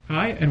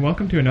Hi, and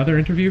welcome to another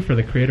interview for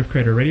the Creative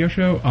Creator Radio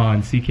Show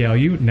on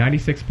CKLU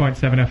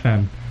 96.7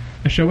 FM,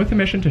 a show with a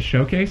mission to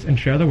showcase and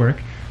share the work,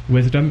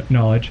 wisdom,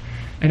 knowledge,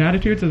 and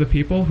attitudes of the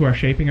people who are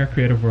shaping our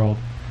creative world.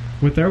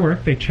 With their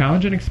work, they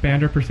challenge and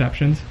expand our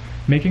perceptions,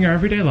 making our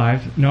everyday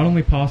lives not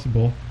only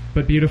possible,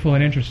 but beautiful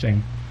and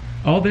interesting.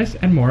 All this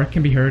and more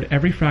can be heard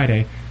every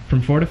Friday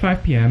from 4 to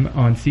 5 p.m.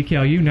 on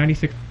CKLU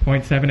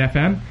 96.7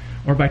 FM,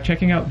 or by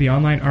checking out the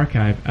online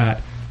archive at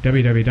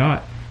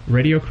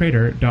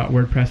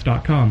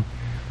www.radiocreator.wordpress.com,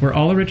 where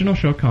all original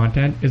show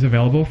content is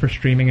available for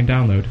streaming and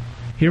download.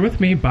 Here with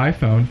me by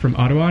phone from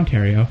Ottawa,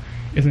 Ontario,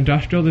 is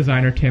industrial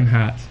designer Tim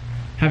Haats.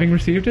 Having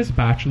received his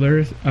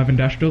Bachelor's of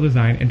Industrial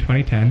Design in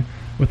 2010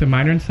 with a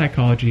minor in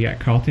psychology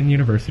at Carleton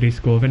University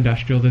School of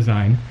Industrial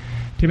Design,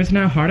 Tim is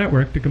now hard at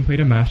work to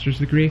complete a master's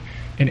degree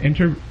in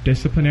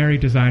interdisciplinary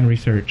design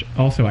research,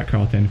 also at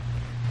Carleton.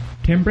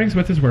 Tim brings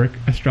with his work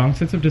a strong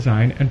sense of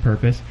design and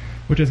purpose,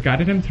 which has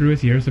guided him through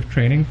his years of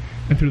training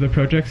and through the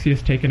projects he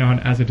has taken on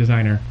as a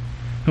designer.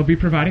 He'll be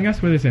providing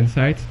us with his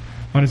insights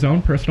on his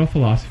own personal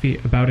philosophy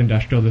about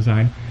industrial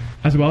design,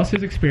 as well as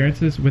his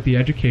experiences with the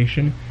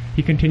education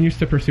he continues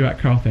to pursue at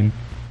Carleton.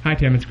 Hi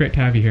Tim, it's great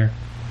to have you here.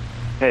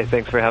 Hey,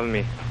 thanks for having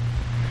me.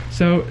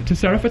 So, to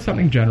start off with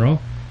something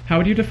general, how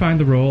would you define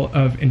the role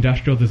of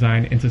industrial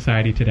design in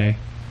society today?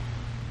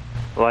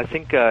 Well, I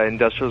think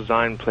industrial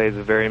design plays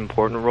a very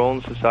important role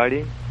in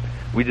society.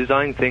 We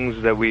design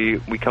things that we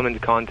come into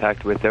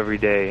contact with every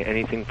day,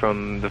 anything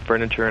from the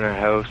furniture in our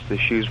house, the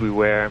shoes we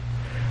wear,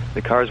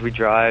 the cars we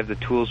drive, the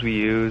tools we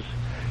use,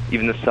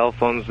 even the cell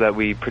phones that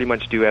we pretty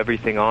much do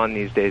everything on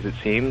these days, it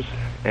seems.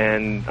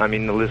 And, I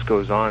mean, the list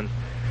goes on.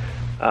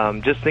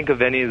 Just think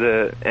of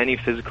any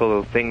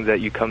physical thing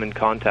that you come in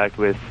contact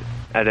with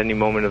at any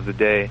moment of the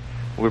day.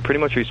 We're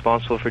pretty much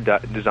responsible for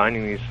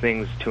designing these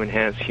things to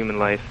enhance human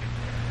life.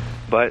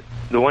 But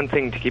the one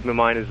thing to keep in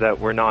mind is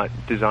that we're not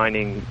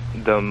designing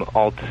them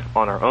all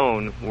on our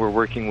own. We're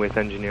working with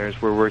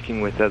engineers. We're working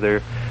with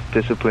other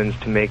disciplines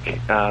to make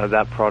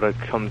that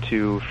product come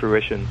to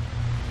fruition.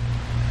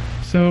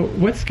 So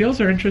what skills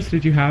or interests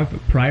did you have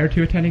prior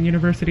to attending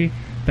university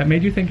that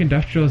made you think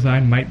industrial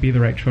design might be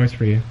the right choice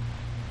for you?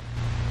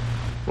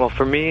 Well,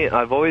 for me,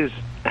 I've always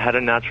had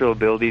a natural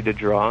ability to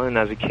draw, and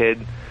as a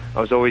kid,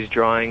 I was always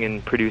drawing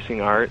and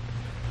producing art.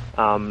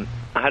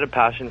 I had a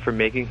passion for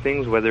making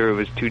things, whether it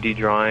was 2D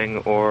drawing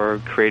or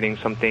creating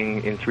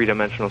something in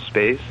three-dimensional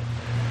space.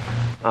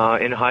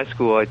 In high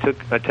school, I took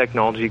a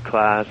technology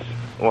class,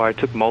 or I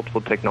took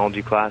multiple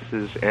technology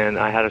classes, and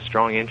I had a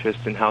strong interest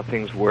in how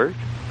things worked.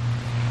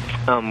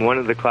 One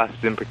of the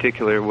classes in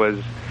particular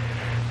was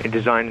a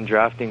design and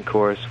drafting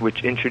course,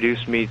 which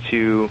introduced me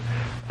to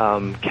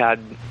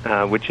CAD,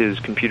 which is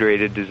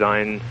computer-aided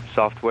design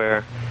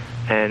software,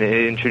 and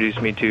it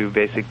introduced me to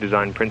basic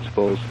design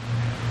principles.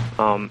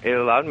 It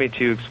allowed me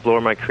to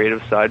explore my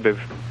creative side by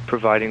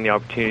providing the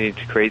opportunity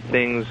to create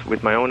things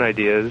with my own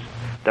ideas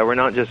that were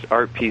not just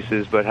art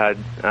pieces but had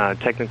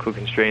technical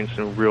constraints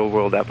and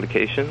real-world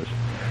applications.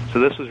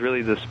 So this was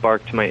really the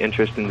spark to my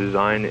interest in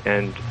design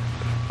and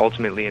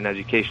ultimately in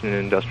education and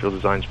industrial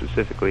design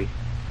specifically.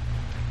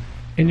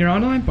 In your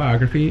online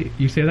biography,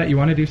 you say that you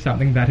want to do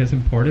something that has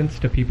importance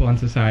to people and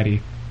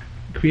society.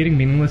 Creating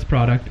meaningless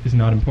product is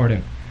not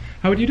important.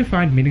 How would you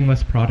define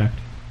meaningless product?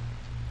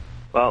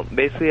 Well,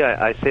 basically,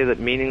 I say that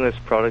meaningless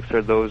products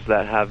are those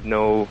that have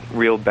no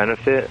real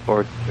benefit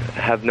or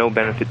have no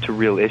benefit to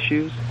real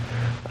issues.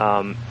 There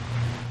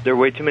are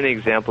way too many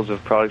examples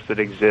of products that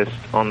exist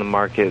on the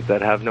market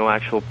that have no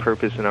actual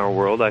purpose in our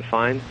world, I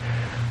find.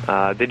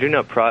 They do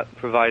not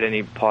provide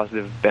any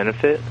positive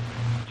benefit.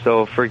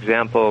 So, for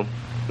example,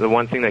 the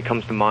one thing that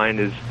comes to mind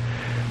is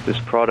this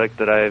product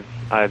that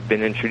I've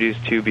been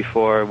introduced to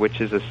before, which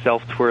is a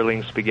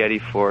self-twirling spaghetti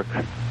fork,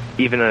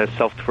 even a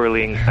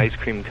self-twirling ice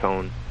cream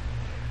cone.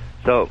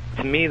 So,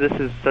 to me, this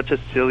is such a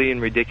silly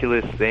and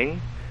ridiculous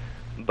thing,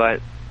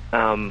 but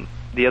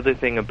the other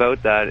thing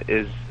about that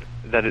is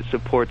that it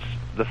supports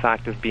the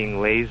fact of being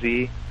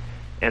lazy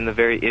and the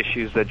very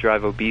issues that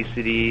drive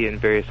obesity and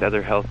various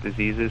other health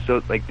diseases.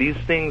 So, like, these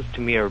things,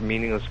 to me, are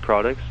meaningless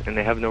products, and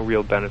they have no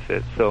real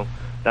benefit. So,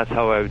 that's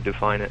how I would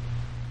define it.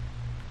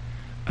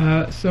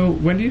 So,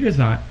 when you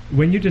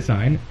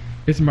design,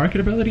 is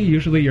marketability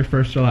usually your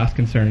first or last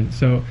concern?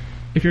 So,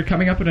 if you're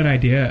coming up with an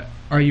idea,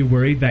 are you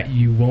worried that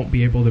you won't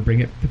be able to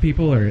bring it to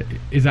people, or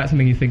is that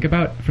something you think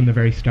about from the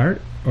very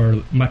start,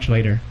 or much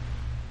later?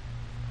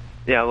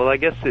 Yeah, well, I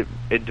guess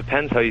it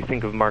depends how you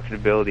think of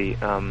marketability.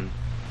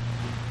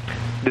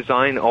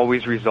 Design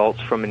always results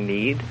from a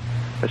need,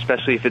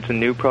 especially if it's a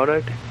new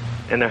product,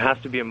 and there has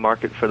to be a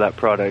market for that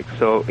product.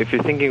 So if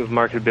you're thinking of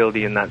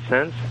marketability in that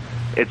sense,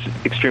 it's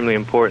extremely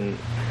important.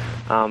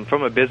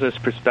 From a business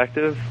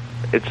perspective,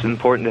 it's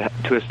important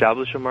to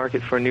establish a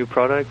market for a new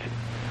product,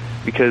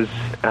 because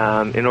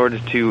in order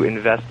to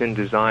invest in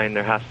design,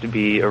 there has to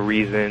be a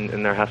reason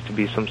and there has to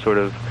be some sort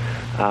of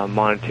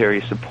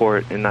monetary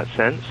support in that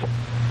sense.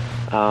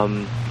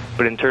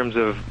 But in terms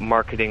of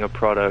marketing a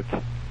product,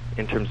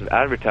 in terms of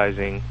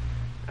advertising,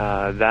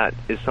 that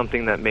is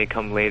something that may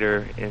come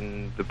later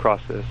in the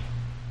process.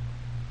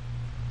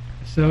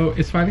 So,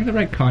 is finding the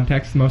right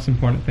context the most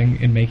important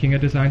thing in making a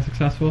design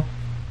successful?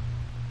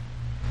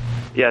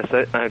 Yes,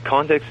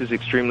 context is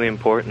extremely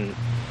important.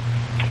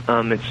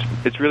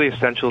 It's really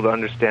essential to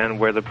understand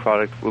where the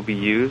product will be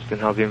used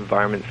and how the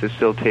environment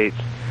facilitates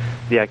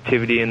the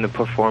activity and the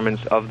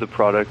performance of the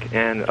product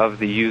and of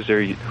the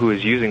user who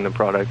is using the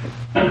product.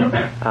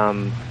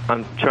 I'm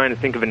trying to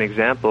think of an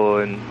example,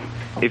 and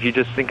if you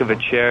just think of a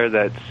chair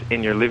that's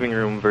in your living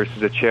room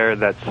versus a chair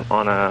that's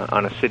on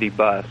a city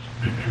bus,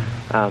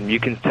 you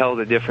can tell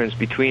the difference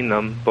between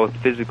them, both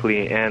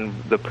physically and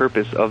the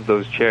purpose of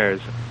those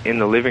chairs. In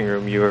the living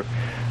room, you're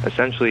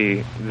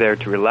essentially there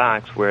to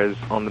relax, whereas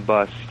on the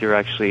bus, you're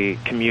actually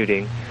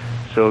commuting.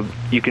 So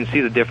you can see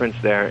the difference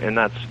there, and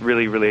that's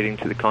really relating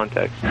to the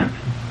context.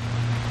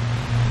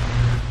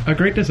 A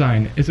great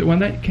design, is it one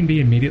that can be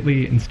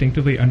immediately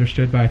instinctively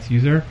understood by its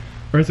user,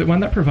 or is it one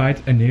that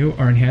provides a new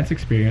or enhanced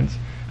experience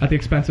at the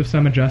expense of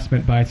some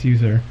adjustment by its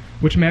user,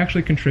 which may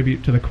actually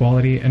contribute to the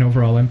quality and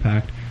overall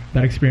impact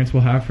that experience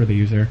will have for the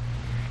user?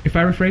 If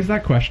I rephrase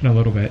that question a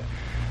little bit,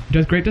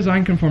 does great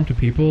design conform to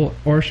people,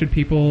 or should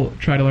people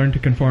try to learn to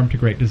conform to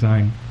great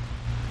design?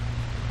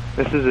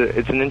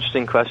 It's an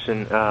interesting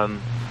question.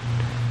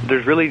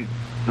 There's really,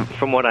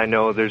 from what I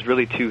know, there's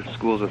really two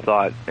schools of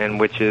thought, and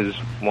which is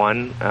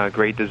one,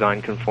 great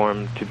design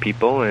conform to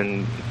people,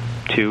 and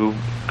two,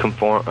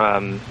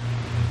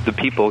 the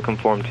people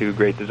conform to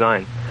great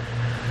design.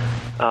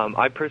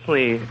 I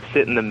personally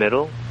sit in the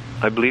middle.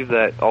 I believe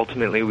that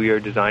ultimately we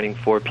are designing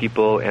for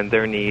people and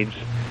their needs,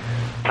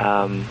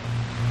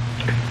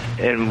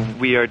 and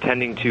we are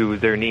tending to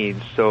their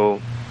needs.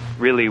 So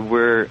really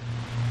we're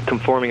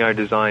conforming our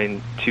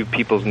design to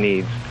people's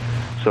needs.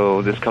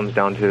 So this comes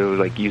down to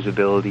like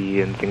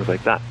usability and things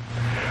like that.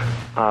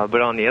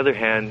 But on the other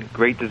hand,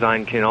 great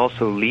design can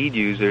also lead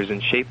users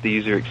and shape the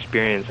user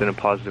experience in a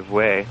positive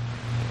way.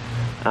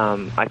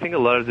 I think a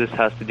lot of this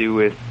has to do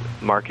with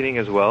marketing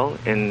as well,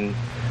 and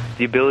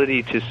the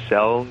ability to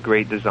sell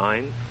great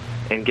design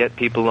and get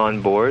people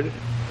on board.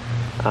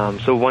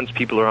 So once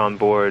people are on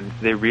board,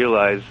 they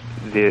realize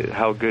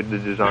how good the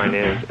design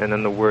is, and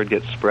then the word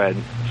gets spread.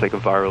 It's like a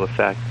viral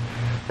effect.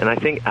 And I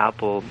think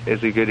Apple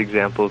is a good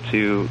example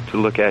to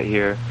look at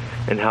here,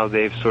 and how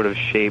they've sort of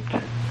shaped,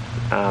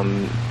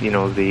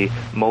 the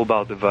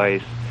mobile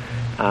device.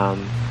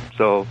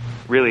 So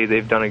really,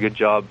 they've done a good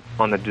job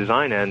on the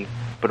design end,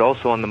 but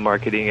also on the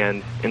marketing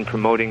end in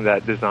promoting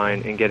that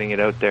design and getting it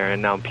out there.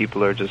 And now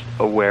people are just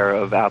aware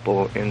of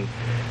Apple, and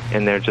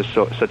they're just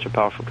such a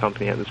powerful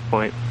company at this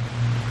point.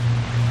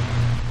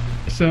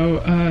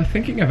 So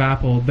thinking of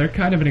Apple, they're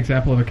kind of an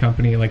example of a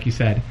company, like you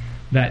said,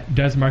 that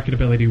does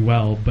marketability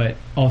well, but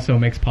also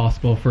makes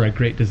possible for a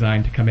great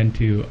design to come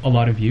into a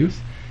lot of use.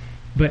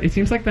 But it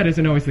seems like that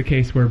isn't always the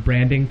case, where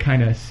branding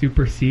kind of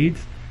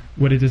supersedes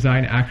what a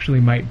design actually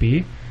might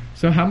be.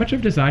 So how much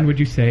of design would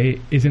you say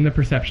is in the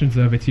perceptions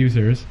of its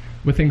users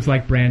with things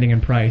like branding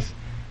and price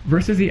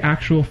versus the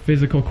actual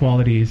physical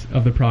qualities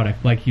of the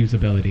product, like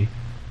usability?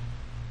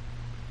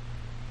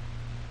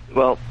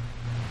 Well,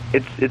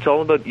 it's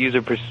all about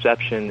user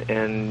perception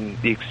and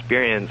the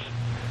experience,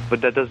 but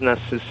that doesn't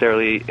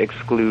necessarily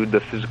exclude the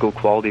physical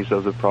qualities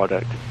of the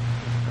product.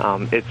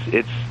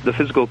 It's the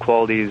physical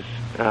qualities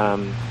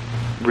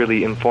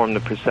really inform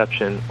the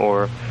perception,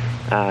 or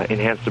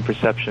enhance the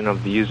perception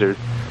of the user.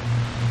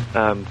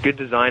 Good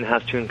design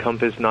has to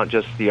encompass not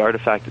just the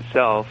artifact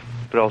itself,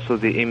 but also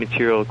the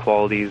immaterial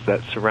qualities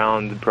that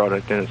surround the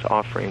product and its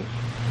offerings.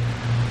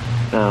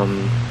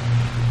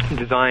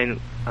 Design,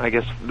 I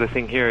guess the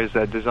thing here is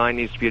that design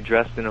needs to be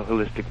addressed in a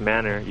holistic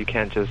manner. You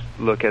can't just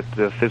look at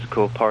the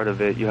physical part of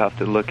it. You have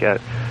to look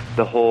at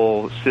the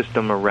whole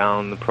system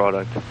around the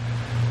product,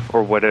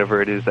 or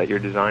whatever it is that you're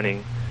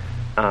designing.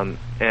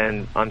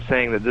 And I'm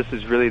saying that this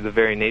is really the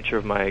very nature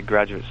of my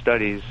graduate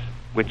studies,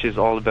 which is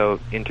all about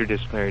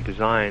interdisciplinary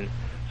design.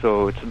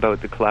 So it's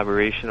about the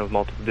collaboration of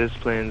multiple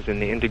disciplines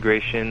and the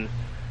integration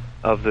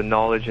of the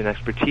knowledge and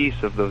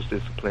expertise of those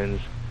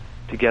disciplines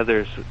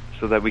together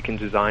so that we can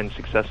design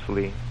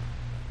successfully.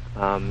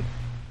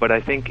 But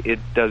I think it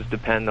does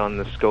depend on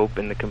the scope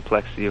and the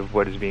complexity of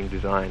what is being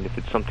designed. If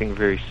it's something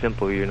very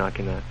simple, you're not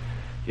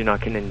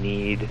gonna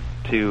need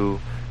to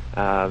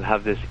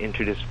have this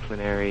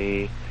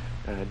interdisciplinary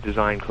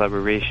design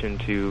collaboration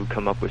to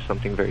come up with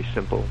something very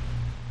simple.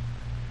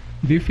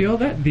 Do you feel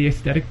that the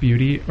aesthetic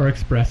beauty or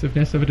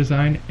expressiveness of a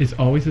design is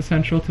always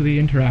essential to the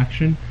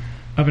interaction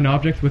of an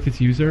object with its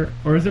user,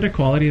 or is it a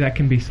quality that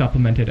can be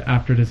supplemented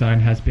after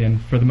design has been,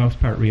 for the most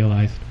part,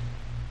 realized?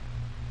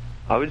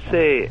 I would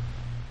say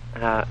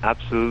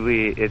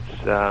absolutely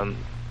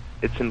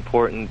it's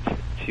important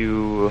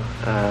to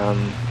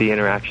the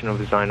interaction of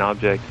design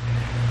object.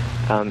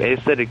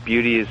 Aesthetic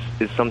beauty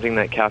is something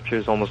that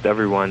captures almost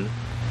everyone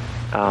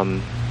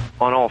on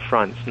all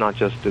fronts, not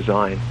just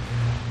design.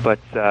 But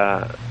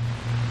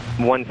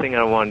one thing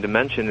I wanted to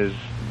mention is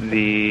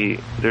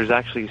there's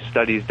actually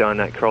studies done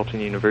at Carleton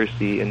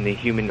University in the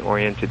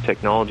Human-Oriented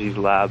Technologies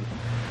Lab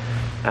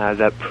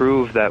that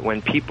prove that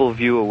when people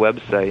view a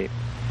website,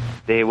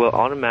 they will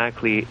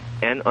automatically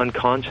and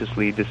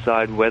unconsciously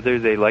decide whether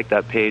they like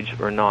that page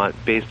or not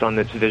based on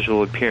its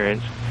visual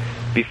appearance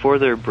before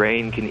their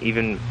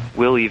brain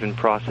will even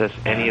process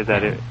any of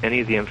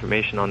the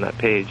information on that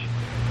page.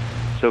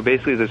 So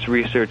basically this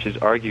research is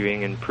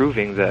arguing and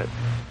proving that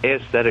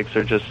aesthetics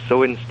are just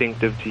so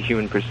instinctive to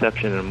human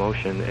perception and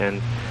emotion,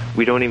 and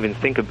we don't even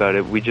think about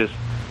it.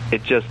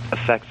 It just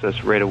affects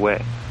us right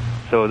away.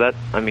 So that's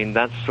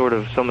sort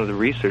of some of the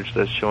research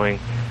that's showing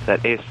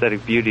that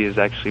aesthetic beauty is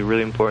actually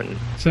really important.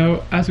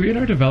 So as we in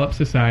our developed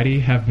society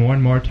have more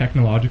and more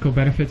technological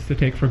benefits to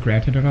take for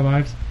granted in our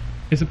lives,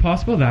 is it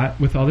possible that,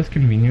 with all this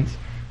convenience,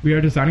 we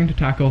are designing to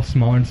tackle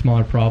smaller and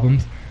smaller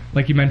problems?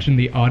 Like you mentioned,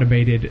 the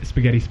automated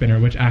spaghetti spinner,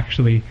 which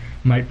actually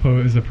might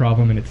pose a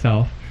problem in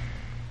itself.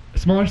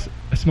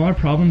 Smaller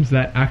problems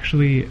that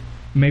actually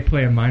may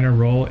play a minor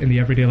role in the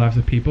everyday lives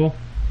of people,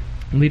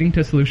 leading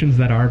to solutions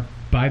that are,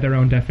 by their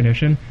own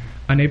definition,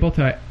 unable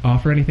to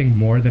offer anything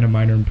more than a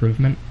minor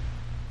improvement?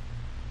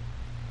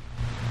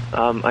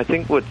 I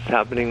think what's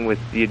happening with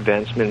the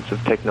advancements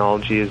of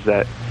technology is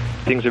that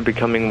things are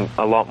becoming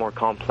a lot more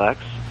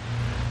complex,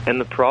 and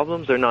the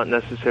problems are not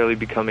necessarily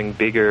becoming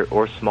bigger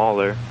or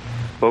smaller,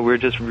 but we're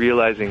just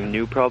realizing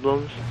new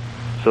problems.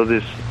 So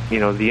this,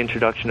 the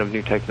introduction of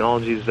new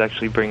technologies is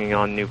actually bringing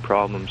on new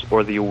problems,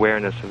 or the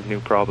awareness of new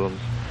problems.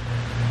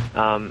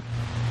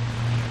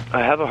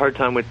 I have a hard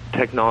time with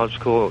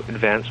technological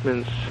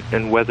advancements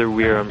and whether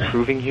we are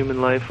improving human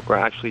life or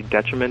actually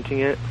detrimenting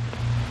it.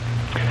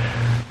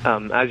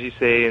 As you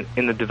say,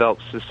 in the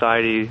developed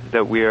society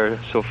that we are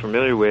so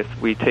familiar with,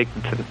 we take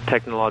the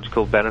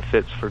technological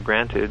benefits for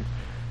granted,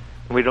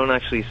 and we don't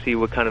actually see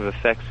what kind of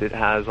effects it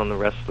has on the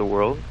rest of the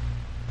world.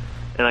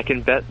 And I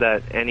can bet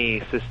that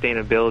any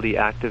sustainability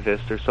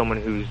activist or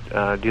someone who's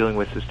dealing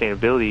with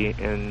sustainability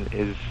and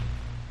is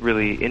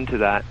really into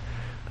that,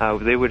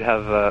 they would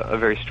have a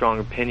very strong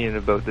opinion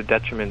about the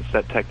detriments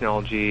that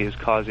technology is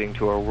causing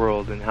to our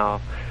world and how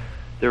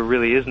there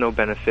really is no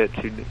benefit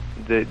to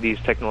these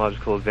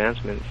technological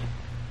advancements.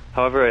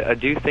 However, I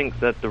do think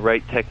that the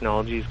right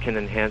technologies can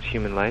enhance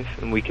human life,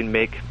 and we can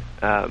make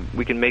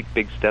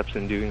big steps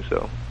in doing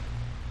so.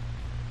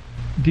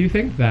 Do you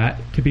think that,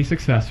 to be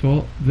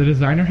successful, the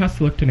designer has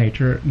to look to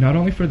nature not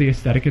only for the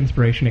aesthetic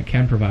inspiration it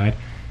can provide,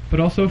 but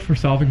also for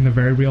solving the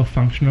very real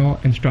functional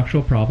and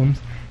structural problems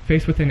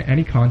faced within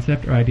any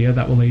concept or idea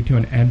that will lead to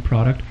an end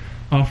product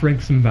offering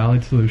some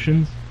valid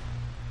solutions?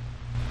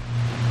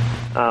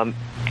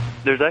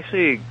 There's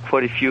actually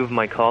quite a few of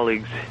my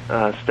colleagues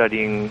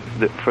studying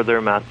for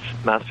their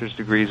master's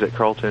degrees at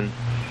Carleton,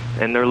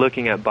 and they're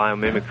looking at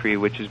biomimicry,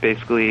 which is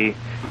basically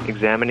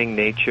examining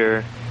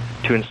nature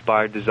to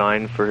inspire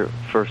design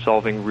for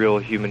solving real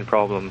human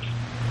problems.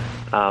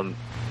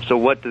 So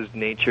what does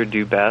nature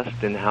do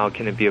best, and how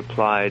can it be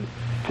applied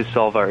to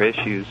solve our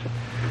issues?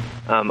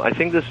 I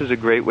think this is a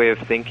great way of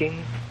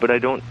thinking, but I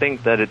don't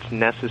think that it's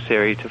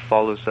necessary to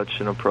follow such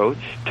an approach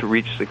to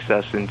reach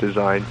success in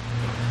design.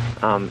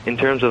 In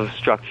terms of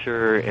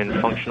structure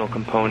and functional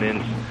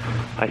components,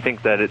 I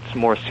think that it's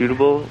more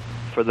suitable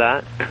for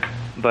that,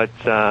 but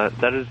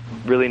that is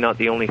really not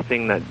the only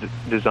thing that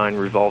design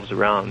revolves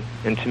around.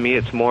 And to me,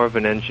 it's more of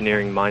an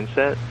engineering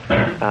mindset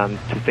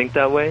to think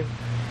that way.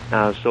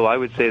 So I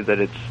would say that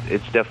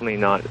it's definitely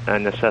not a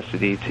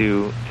necessity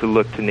to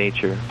look to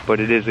nature, but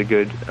it is a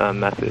good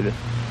method.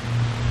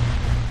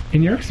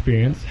 In your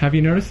experience, have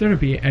you noticed there to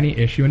be any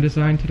issue in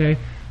design today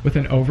with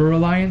an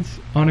over-reliance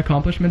on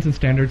accomplishments and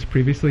standards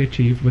previously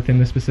achieved within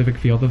the specific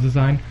field of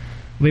design,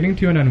 leading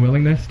to an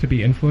unwillingness to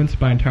be influenced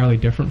by entirely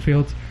different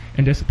fields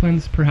and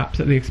disciplines, perhaps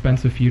at the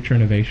expense of future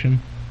innovation?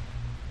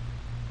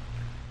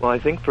 Well, I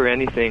think for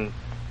anything,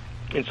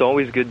 it's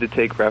always good to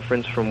take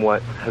reference from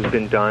what has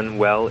been done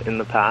well in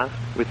the past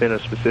within a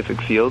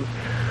specific field,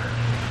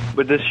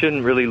 but this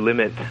shouldn't really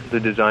limit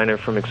the designer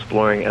from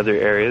exploring other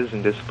areas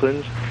and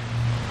disciplines.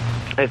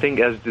 I think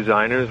as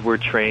designers, we're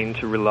trained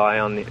to rely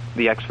on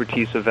the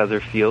expertise of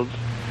other fields,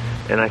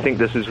 and I think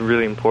this is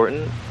really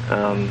important,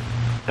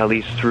 at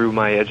least through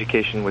my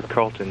education with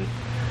Carleton.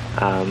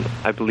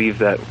 I believe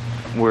that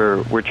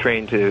we're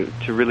trained to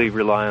really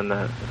rely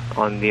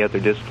on the other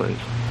disciplines.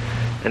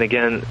 And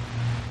again,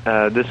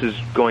 this is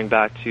going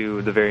back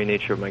to the very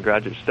nature of my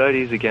graduate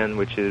studies, again,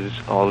 which is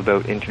all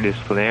about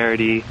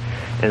interdisciplinarity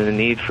and the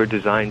need for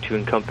design to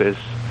encompass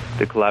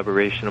the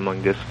collaboration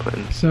among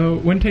disciplines. So,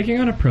 when taking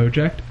on a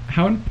project,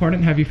 how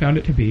important have you found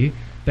it to be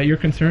that your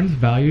concerns,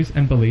 values,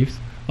 and beliefs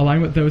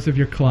align with those of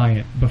your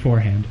client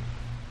beforehand?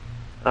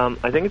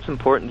 I think it's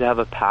important to have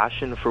a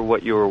passion for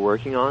what you are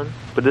working on,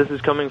 but this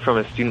is coming from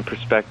a student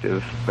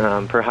perspective.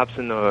 Perhaps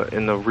in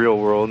the real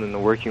world, in the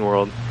working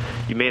world,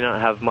 you may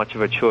not have much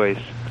of a choice.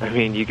 I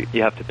mean,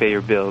 you have to pay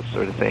your bills,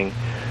 sort of thing.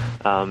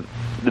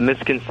 The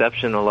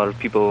misconception a lot of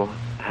people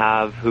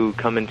have who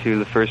come into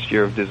the first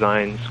year of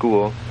design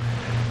school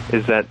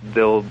is that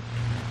they'll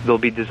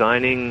be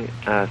designing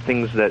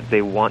things that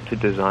they want to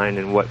design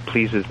and what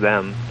pleases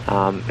them.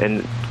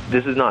 And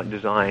this is not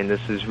design.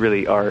 This is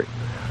really art.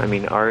 I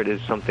mean, art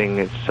is something,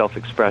 it's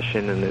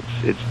self-expression, and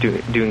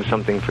it's doing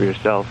something for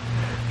yourself.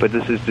 But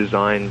this is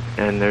design,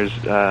 and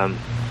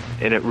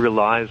and it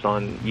relies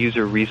on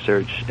user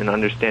research and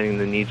understanding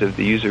the needs of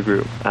the user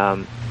group.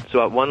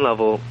 So at one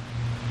level,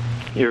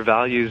 your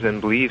values and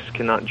beliefs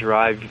cannot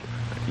drive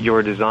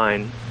your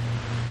design,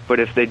 but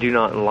if they do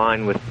not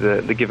align with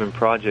the given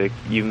project,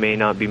 you may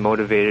not be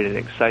motivated and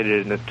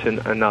excited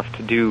enough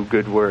to do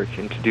good work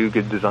and to do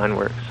good design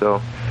work.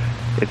 So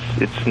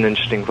it's an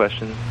interesting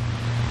question.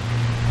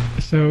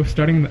 So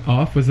starting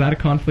off, was that a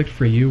conflict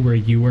for you where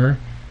you were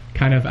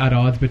kind of at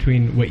odds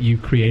between what you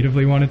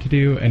creatively wanted to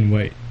do and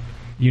what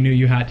you knew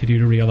you had to do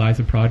to realize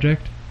a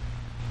project?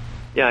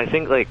 Yeah, I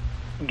think like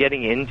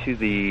getting into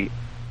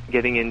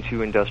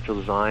industrial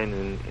design,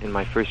 and in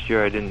my first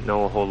year I didn't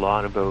know a whole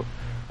lot about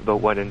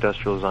what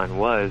industrial design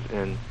was,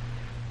 and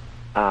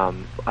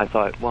I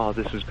thought, wow,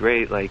 this is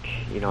great, like,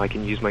 I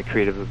can use my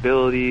creative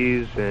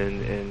abilities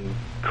and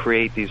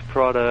create these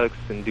products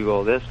and do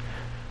all this.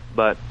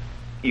 But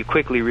you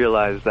quickly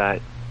realize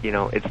that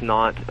it's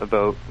not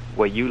about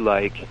what you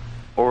like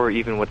or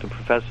even what the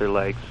professor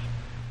likes.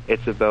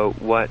 It's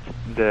about what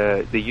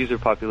the user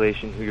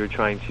population who you're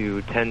trying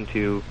to tend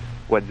to,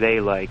 what they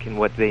like and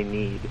what they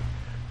need.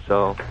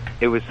 So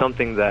it was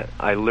something that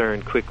I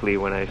learned quickly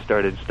when I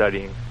started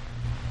studying.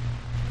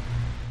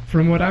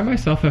 From what I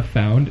myself have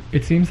found,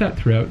 it seems that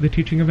throughout the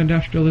teaching of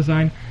industrial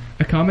design,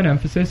 a common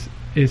emphasis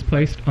is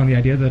placed on the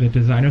idea that a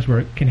designer's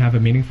work can have a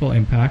meaningful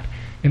impact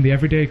in the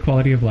everyday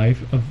quality of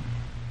life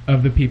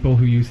of the people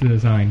who use the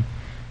design.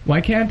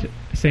 Why can't,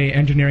 say,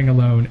 engineering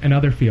alone and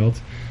other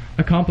fields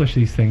accomplish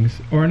these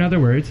things? Or in other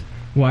words,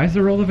 why is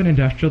the role of an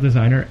industrial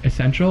designer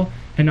essential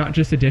and not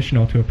just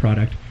additional to a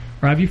product?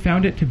 Or have you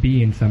found it to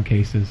be in some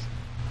cases?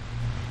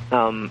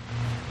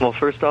 Well,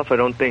 first off, I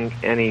don't think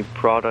any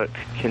product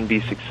can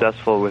be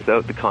successful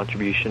without the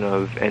contribution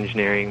of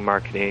engineering,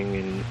 marketing,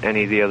 and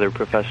any of the other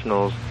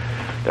professionals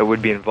that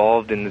would be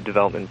involved in the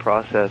development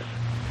process.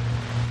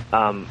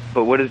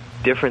 But what is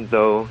different,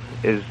 though,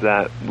 is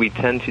that we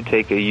tend to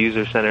take a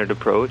user-centered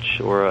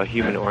approach or a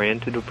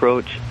human-oriented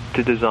approach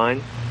to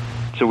design.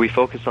 So we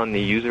focus on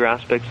the user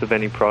aspects of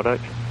any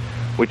product,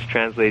 which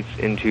translates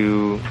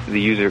into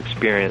the user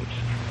experience.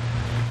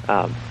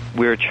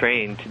 We're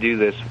trained to do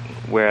this,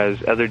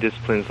 whereas other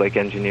disciplines like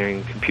engineering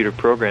and computer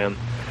program,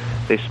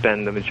 they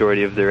spend the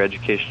majority of their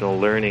educational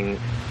learning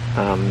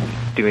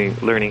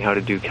learning how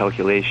to do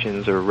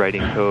calculations or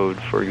writing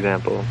code, for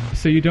example.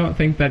 So you don't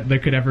think that there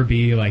could ever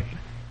be, like,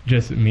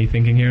 just me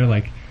thinking here,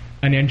 like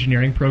an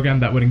engineering program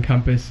that would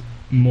encompass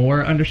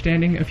more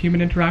understanding of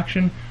human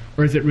interaction?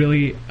 Or is it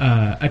really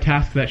a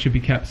task that should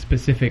be kept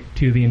specific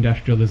to the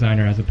industrial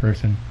designer as a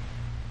person?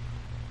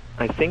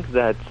 I think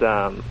that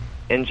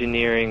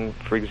engineering,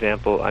 for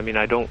example, I'm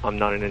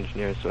not an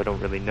engineer, so I don't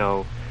really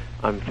know.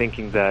 I'm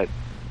thinking that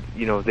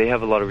they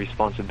have a lot of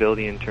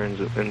responsibility in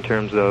terms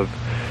of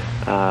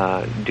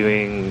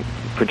doing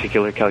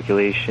particular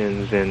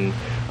calculations and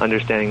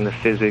understanding the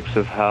physics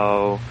of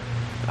how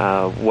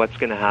what's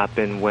going to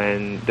happen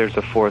when there's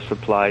a force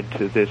applied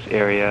to this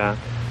area.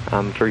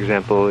 For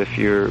example, if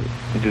you're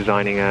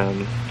designing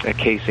a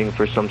casing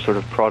for some sort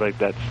of product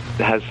that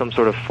has some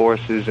sort of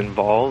forces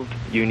involved,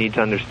 you need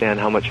to understand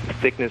how much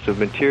thickness of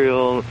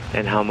material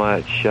and how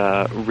much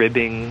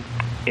ribbing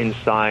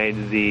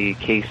inside the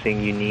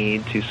casing you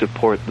need to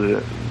support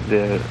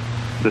the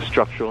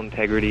structural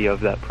integrity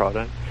of that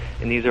product.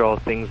 And these are all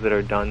things that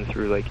are done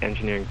through like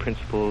engineering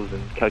principles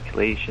and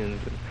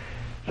calculations. And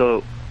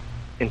so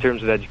in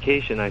terms of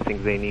education, I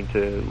think they need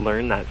to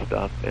learn that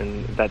stuff,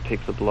 and that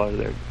takes up a lot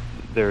of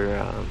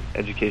their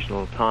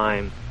educational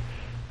time.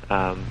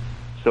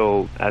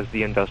 So as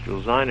the industrial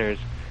designers,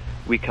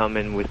 we come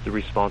in with the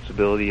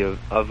responsibility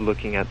of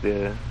looking at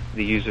the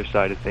user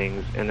side of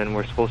things, and then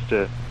we're supposed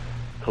to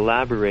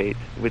collaborate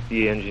with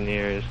the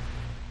engineers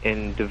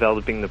in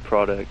developing the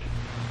product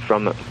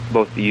from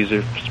both the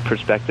user's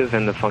perspective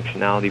and the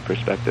functionality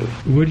perspective.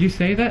 Would you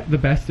say that the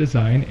best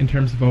design in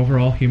terms of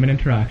overall human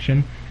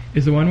interaction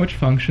is the one which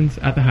functions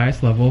at the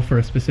highest level for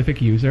a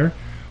specific user,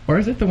 or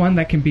is it the one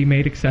that can be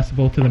made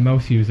accessible to the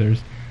most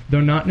users,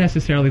 though not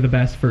necessarily the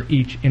best for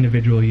each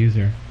individual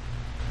user?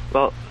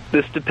 Well,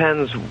 this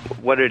depends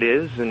what it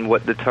is and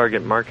what the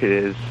target market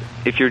is.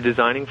 If you're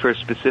designing for a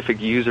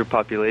specific user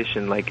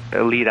population, like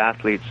elite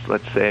athletes,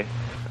 let's say,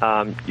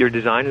 your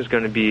design is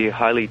going to be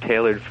highly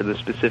tailored for the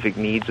specific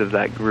needs of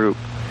that group.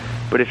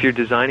 But if you're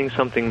designing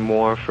something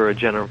more for a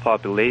general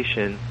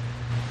population,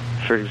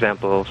 for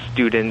example,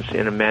 students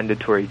in a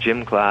mandatory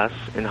gym class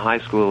in high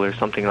school or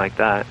something like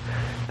that,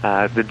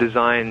 the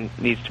design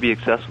needs to be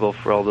accessible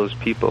for all those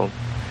people.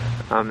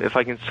 If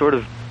I can sort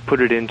of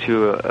put it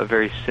into a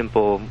very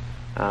simple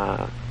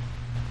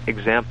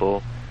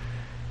example,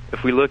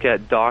 if we look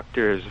at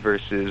doctors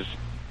versus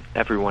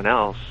everyone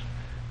else,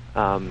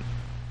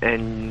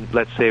 and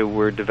let's say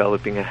we're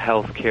developing a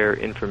healthcare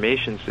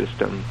information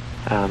system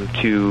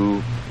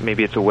to,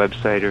 maybe it's a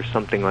website or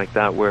something like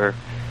that where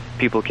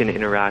people can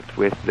interact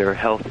with their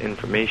health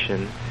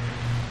information,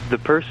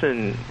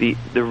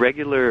 the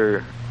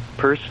regular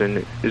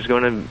person is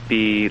going to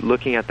be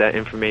looking at that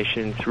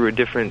information through a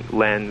different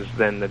lens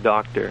than the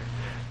doctor.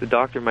 the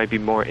doctor might be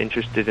more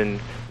interested in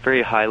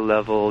very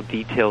high-level,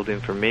 detailed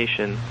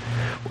information,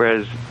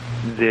 whereas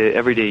the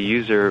everyday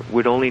user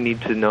would only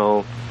need to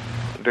know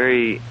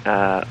very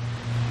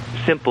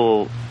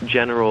simple,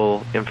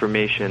 general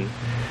information.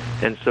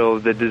 And so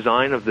the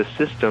design of the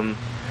system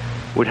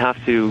would have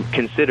to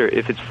consider,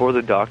 if it's for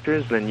the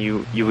doctors, then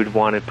you would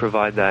want to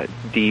provide that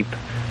deep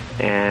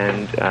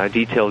and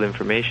detailed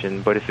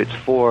information. But if it's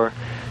for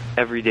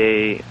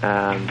everyday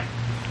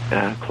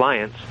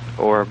clients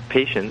or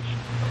patients,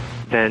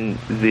 then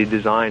the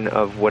design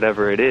of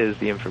whatever it is,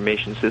 the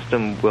information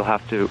system, will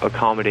have to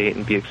accommodate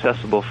and be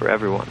accessible for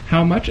everyone.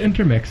 How much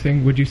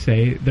intermixing would you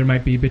say there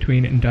might be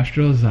between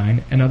industrial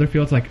design and other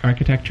fields like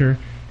architecture,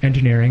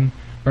 engineering,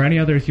 or any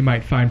others you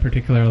might find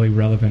particularly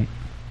relevant?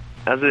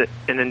 As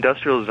an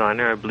industrial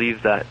designer, I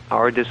believe that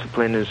our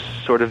discipline is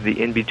sort of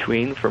the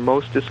in-between for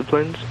most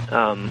disciplines,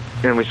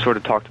 and we sort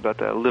of talked about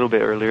that a little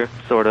bit earlier,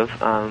 sort of.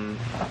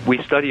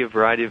 We study a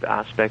variety of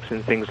aspects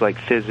in things like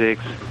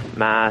physics,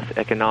 math,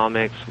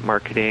 economics,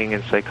 marketing,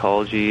 and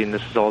psychology, and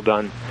this is all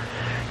done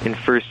in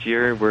first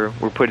year. We're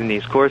put in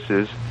these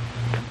courses.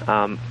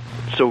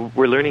 So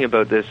we're learning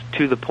about this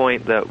to the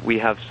point that we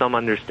have some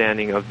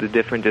understanding of the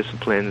different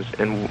disciplines,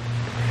 and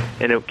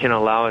it can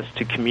allow us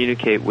to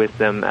communicate with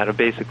them at a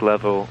basic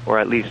level, or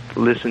at least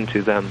listen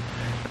to them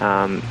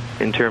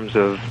in terms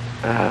of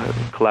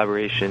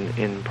collaboration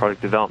in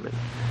product development.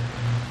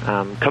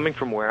 Coming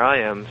from where I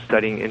am,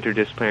 studying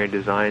interdisciplinary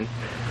design,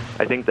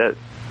 I think that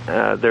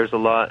there's a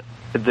lot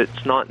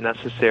that's not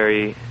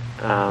necessary.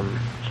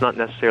 It's not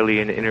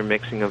necessarily an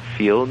intermixing of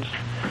fields,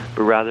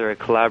 but rather a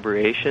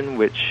collaboration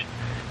which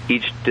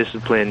each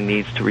discipline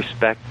needs to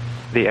respect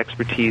the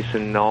expertise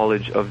and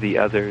knowledge of the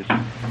others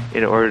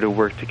in order to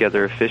work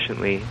together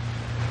efficiently.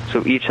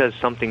 So each has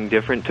something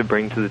different to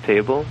bring to the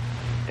table,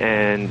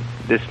 and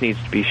this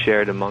needs to be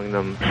shared among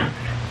them.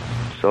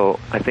 So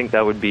I think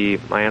that would be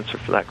my answer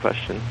for that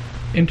question.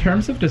 In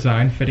terms of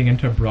design fitting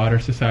into broader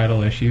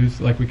societal issues,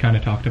 like we kind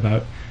of talked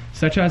about,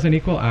 such as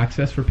unequal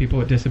access for people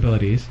with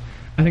disabilities,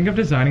 I think of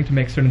designing to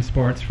make certain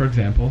sports, for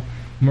example,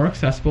 more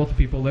accessible to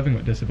people living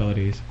with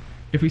disabilities.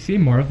 If we see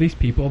more of these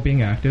people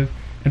being active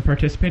and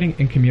participating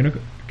in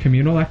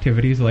communal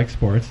activities like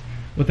sports,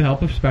 with the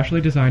help of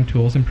specially designed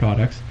tools and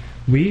products,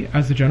 we,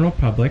 as the general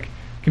public,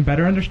 can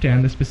better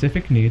understand the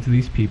specific needs of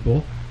these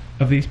people,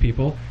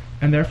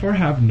 and therefore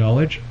have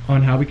knowledge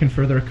on how we can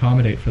further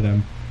accommodate for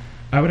them.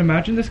 I would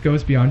imagine this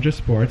goes beyond just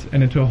sports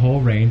and into a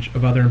whole range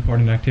of other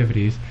important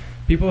activities.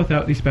 People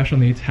without these special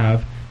needs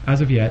have, as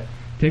of yet,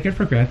 taken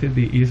for granted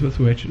the ease with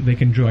which they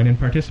can join in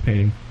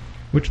participating.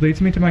 Which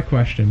leads me to my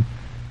question.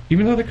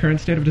 Even though the current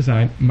state of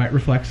design might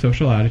reflect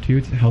social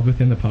attitudes held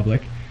within the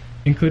public,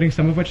 including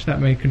some of which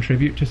that may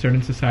contribute to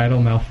certain societal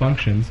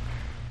malfunctions,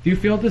 do you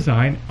feel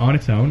design, on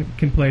its own,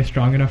 can play a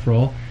strong enough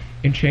role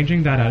in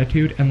changing that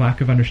attitude and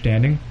lack of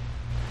understanding?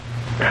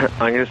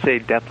 I'm going to say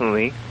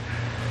definitely.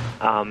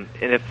 And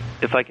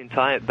if I can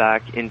tie it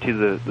back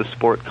into the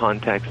sport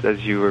context,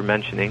 as you were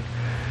mentioning,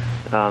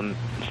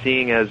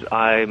 seeing as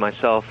I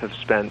myself have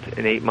spent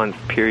an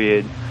 8-month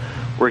period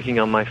working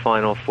on my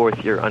final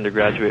 4th-year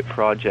undergraduate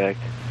project,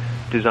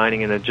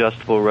 designing an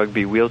adjustable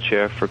rugby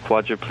wheelchair for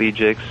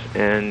quadriplegics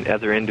and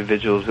other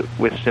individuals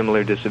with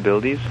similar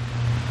disabilities.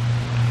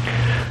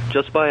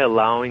 Just by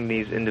allowing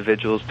these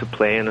individuals to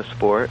play in a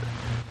sport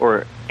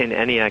or in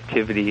any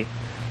activity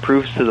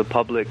proves to the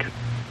public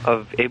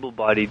of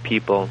able-bodied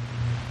people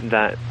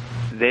that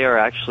they are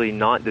actually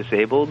not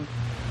disabled,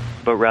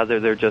 but rather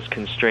they're just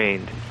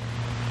constrained.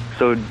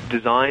 So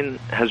design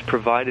has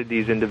provided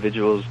these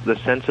individuals the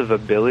sense of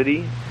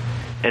ability,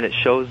 and it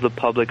shows the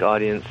public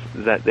audience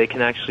that they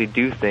can actually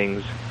do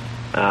things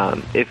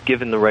if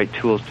given the right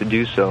tools to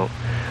do so.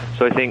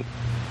 So I think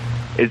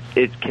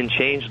it can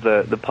change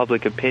the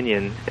public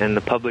opinion and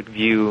the public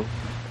view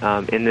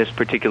in this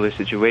particular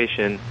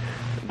situation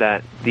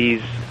that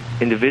these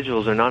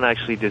individuals are not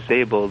actually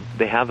disabled.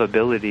 They have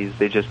abilities.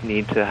 They just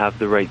need to have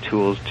the right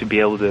tools to be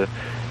able to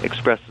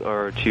express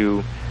or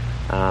to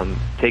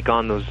take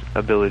on those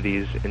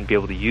abilities and be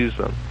able to use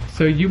them.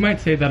 So you might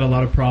say that a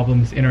lot of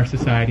problems in our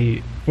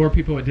society for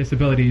people with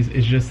disabilities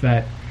is just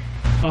that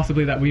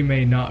possibly that we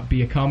may not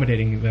be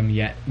accommodating them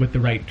yet with the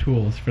right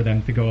tools for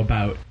them to go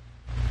about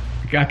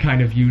a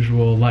kind of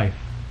usual life.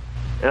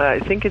 I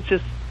think it's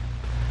just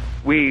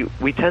we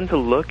tend to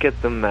look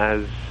at them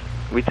as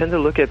we tend to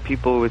look at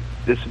people with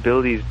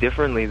disabilities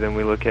differently than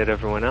we look at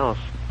everyone else.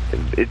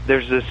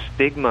 There's this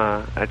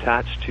stigma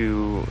attached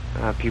to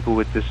people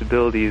with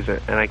disabilities,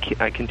 and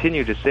I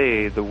continue to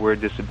say the word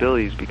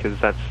disabilities because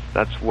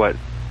that's what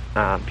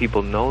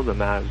people know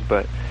them as.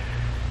 But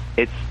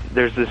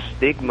there's this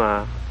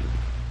stigma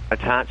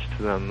attached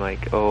to them,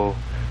 like, oh,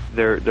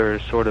 they're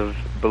sort of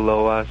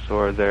below us,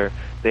 or there's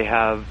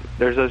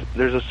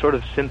a sort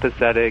of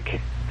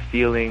sympathetic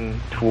feeling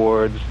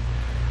towards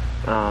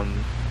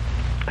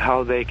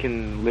how they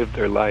can live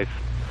their life.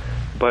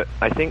 But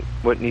I think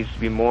what is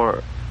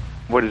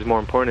more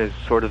important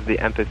is sort of the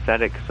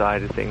empathetic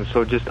side of things.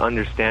 So just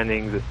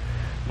understanding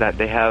that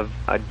they have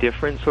a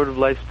different sort of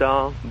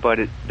lifestyle, but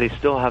they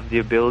still have the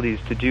abilities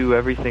to do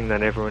everything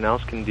that everyone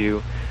else can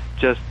do.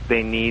 Just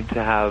they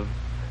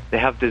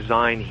have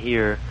design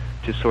here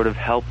to sort of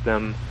help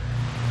them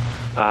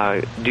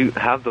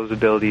have those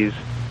abilities,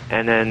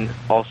 and then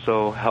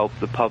also help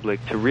the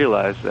public to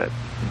realize that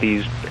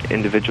these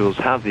individuals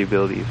have the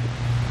abilities.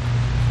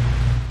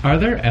 Are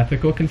there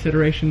ethical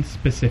considerations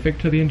specific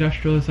to the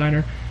industrial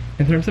designer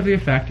in terms of the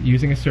effect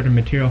using a certain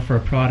material for a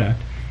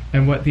product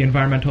and what the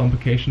environmental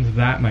implications of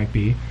that might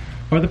be,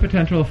 or the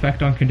potential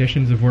effect on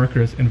conditions of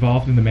workers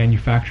involved in the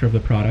manufacture of the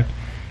product,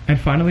 and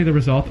finally the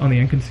result on the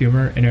end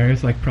consumer in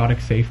areas like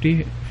product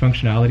safety,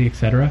 functionality,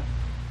 etc.?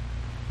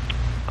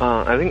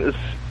 I think this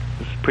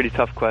is a pretty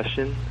tough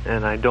question,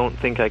 and I don't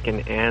think I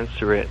can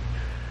answer it.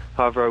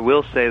 However, I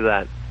will say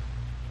that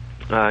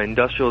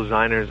industrial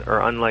designers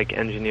are unlike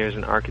engineers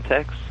and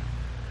architects.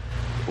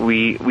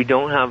 We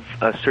don't have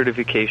a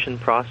certification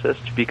process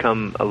to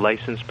become a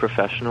licensed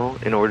professional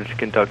in order to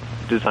conduct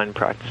design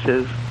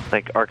practices.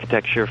 Like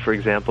architecture, for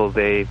example,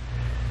 they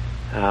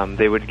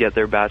would get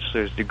their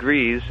bachelor's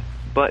degrees,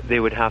 but they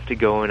would have to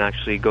go and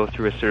actually go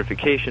through a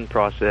certification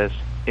process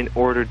in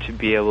order to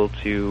be able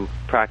to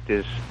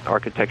practice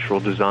architectural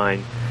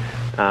design.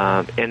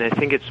 And I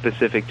think it's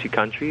specific to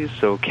countries,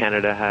 so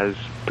Canada has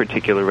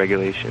particular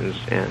regulations,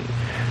 and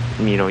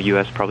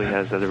U.S. probably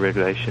has other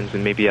regulations,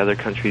 and maybe other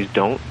countries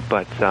don't,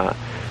 but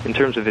in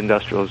terms of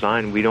industrial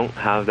design, we don't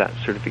have that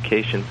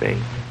certification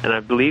thing. And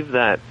I believe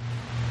that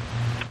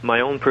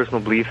my own personal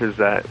belief is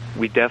that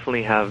we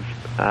definitely have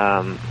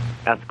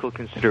ethical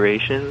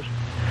considerations,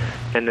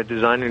 and the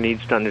designer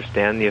needs to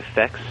understand the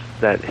effects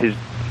that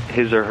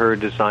his or her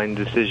design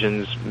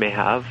decisions may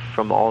have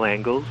from all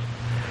angles.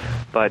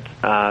 But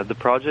the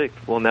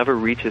project will never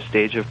reach a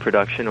stage of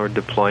production or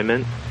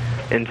deployment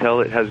until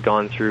it has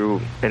gone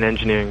through an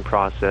engineering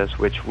process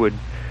which would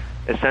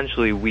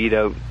essentially weed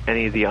out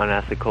any of the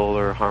unethical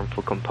or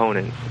harmful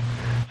components.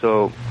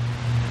 So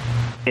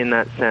in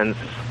that sense,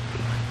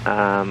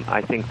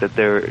 I think that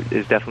there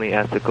is definitely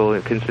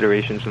ethical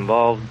considerations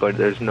involved, but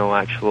there's no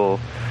actual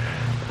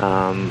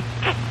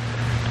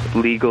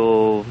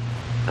legal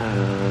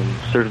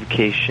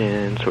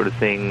certification sort of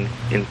thing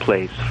in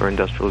place for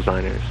industrial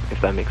designers,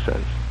 if that makes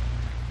sense.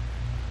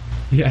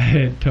 Yeah,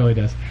 it totally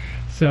does.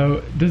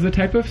 So, does the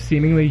type of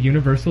seemingly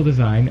universal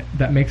design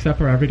that makes up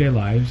our everyday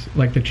lives,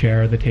 like the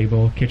chair, the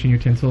table, kitchen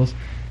utensils,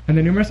 and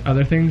the numerous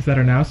other things that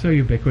are now so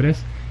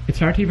ubiquitous, it's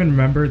hard to even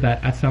remember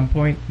that at some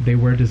point they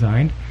were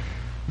designed?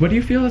 What do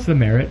you feel is the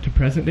merit to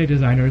present-day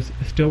designers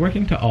still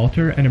working to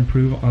alter and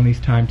improve on these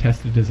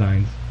time-tested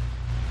designs?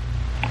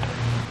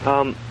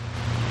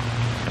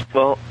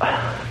 Well,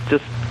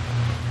 just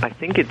I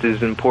think it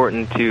is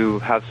important to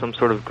have some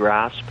sort of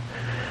grasp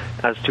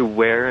as to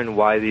where and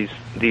why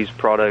these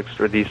products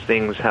or these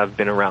things have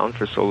been around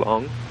for so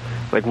long.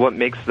 Like, what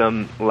makes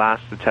them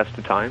last the test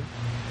of time.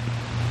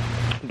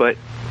 But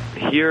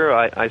here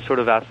I sort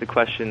of ask the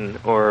question,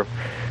 or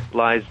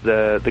lies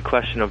the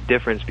question of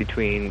difference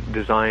between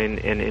design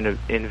and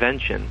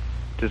invention.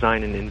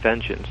 Design and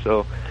invention.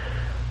 So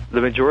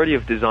the majority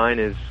of design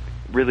is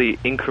really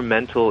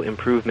incremental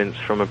improvements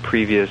from a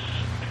previous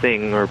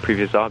thing or a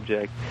previous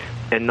object,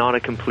 and not a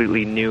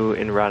completely new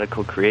and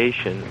radical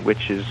creation,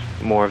 which is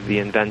more of the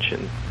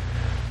invention.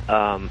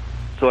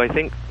 So I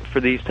think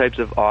for these types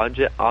of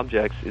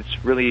objects,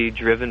 it's really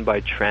driven by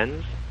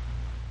trends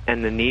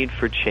and the need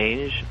for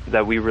change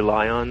that we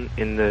rely on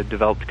in the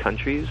developed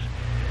countries.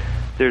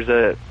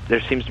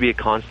 There seems to be a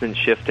constant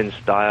shift in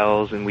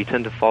styles, and we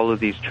tend to follow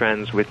these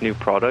trends with new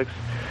products.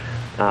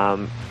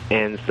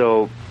 And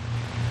so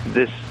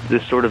this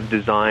sort of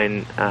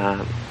design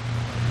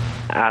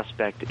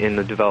aspect in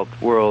the developed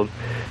world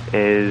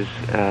is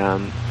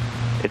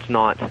it's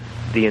not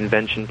the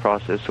invention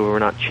process, so we're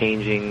not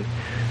changing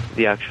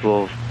the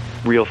actual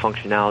real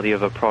functionality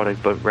of a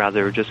product, but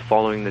rather just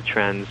following the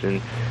trends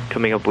and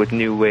coming up with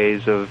new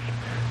ways of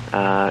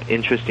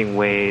interesting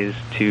ways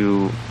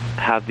to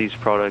have these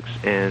products.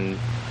 And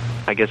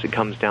I guess it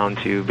comes down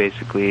to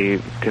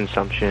basically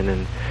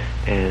consumption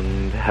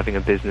and having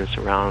a business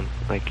around.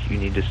 Like, you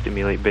need to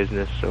stimulate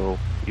business, so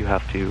you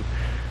have to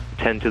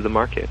tend to the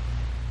market.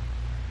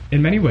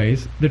 In many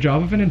ways, the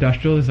job of an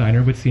industrial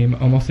designer would seem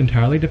almost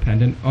entirely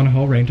dependent on a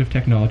whole range of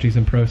technologies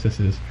and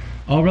processes,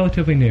 all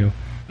relatively new,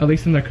 at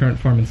least in their current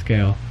form and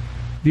scale.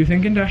 Do you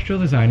think industrial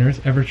designers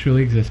ever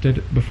truly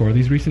existed before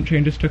these recent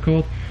changes took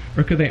hold,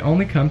 or could they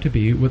only come to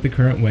be with the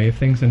current way of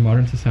things in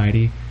modern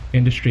society,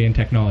 industry, and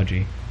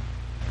technology?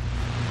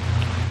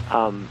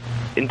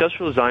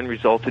 Industrial design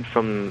resulted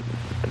from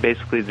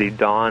basically the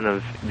dawn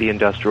of the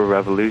Industrial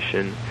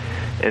Revolution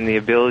and the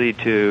ability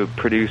to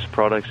produce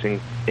products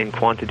in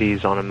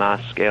quantities on a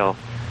mass scale.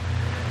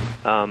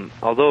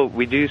 Although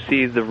we do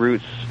see the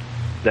roots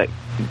that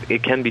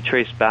it can be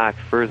traced back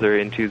further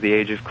into the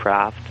age of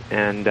craft,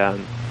 and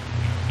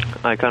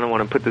I kind of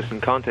want to put this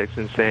in context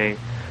in saying,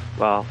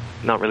 well,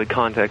 not really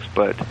context,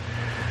 but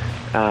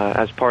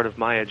as part of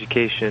my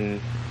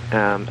education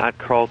at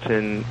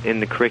Carleton,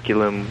 in the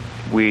curriculum,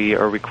 we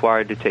are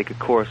required to take a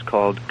course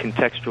called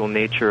Contextual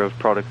Nature of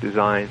Product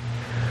Design,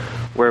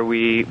 where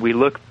we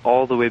look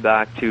all the way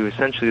back to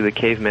essentially the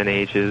caveman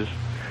ages,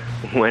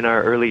 when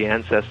our early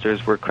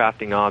ancestors were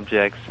crafting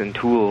objects and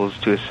tools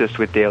to assist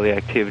with daily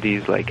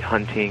activities like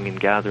hunting and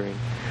gathering.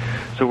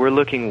 So we're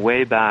looking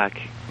way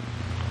back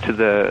to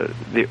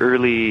the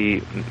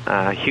early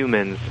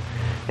humans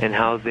and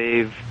how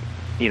they've,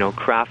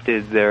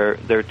 crafted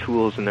their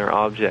tools and their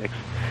objects.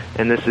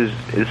 And this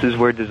is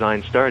where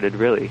design started,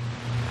 really.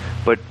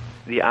 But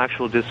the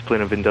actual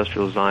discipline of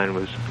industrial design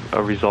was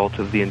a result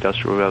of the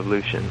Industrial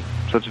Revolution,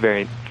 so it's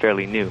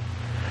fairly new.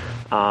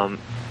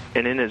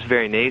 And in its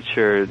very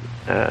nature,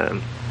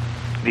 the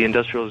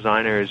industrial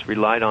designers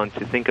relied on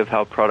to think of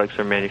how products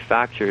are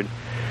manufactured,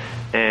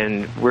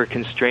 and we're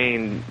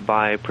constrained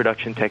by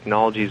production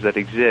technologies that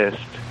exist.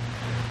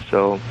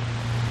 So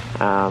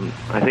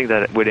I think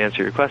that would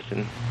answer your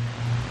question.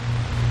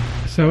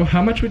 So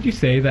how much would you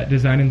say that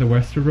design in the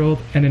Western world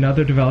and in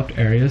other developed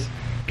areas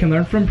can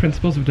learn from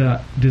principles of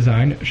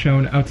design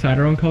shown outside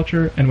our own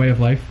culture and way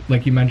of life?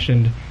 Like you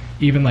mentioned,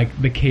 even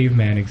like the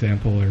caveman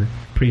example or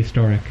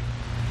prehistoric.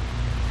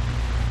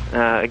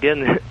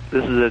 Again,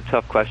 this is a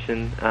tough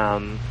question.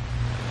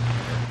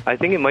 I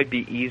think it might be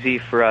easy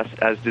for us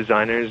as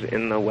designers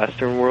in the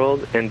Western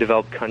world and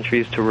developed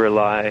countries to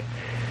rely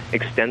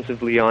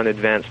extensively on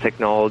advanced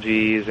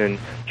technologies and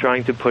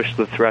trying to push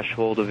the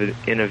threshold of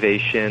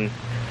innovation.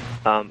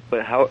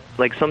 But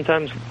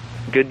sometimes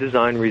good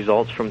design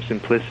results from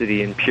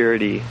simplicity and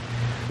purity,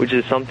 which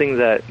is something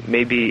that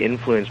may be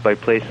influenced by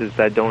places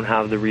that don't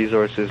have the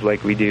resources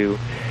like we do,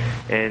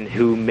 and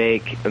who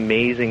make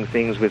amazing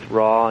things with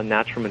raw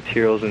natural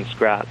materials and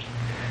scraps.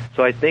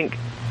 So I think,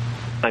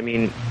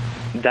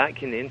 that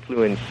can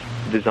influence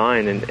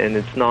design, and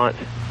it's not,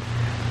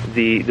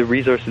 the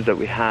resources that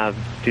we have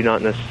do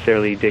not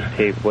necessarily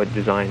dictate what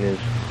design is.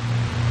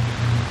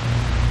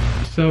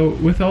 So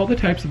with all the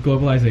types of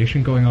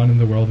globalization going on in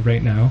the world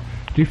right now,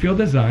 do you feel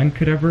design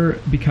could ever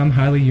become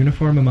highly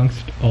uniform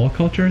amongst all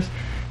cultures?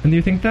 And do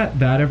you think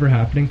that ever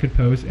happening could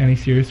pose any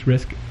serious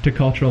risk to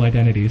cultural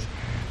identities?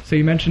 So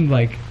you mentioned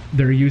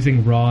they're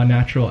using raw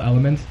natural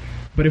elements,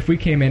 but if we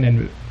came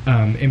in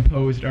and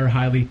imposed our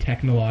highly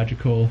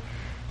technological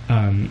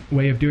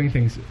way of doing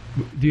things,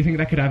 do you think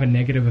that could have a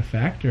negative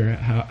effect, or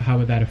how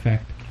would that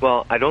affect?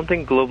 Well, I don't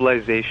think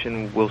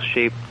globalization will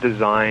shape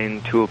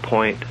design to a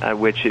point at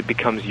which it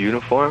becomes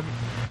uniform,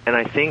 and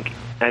I think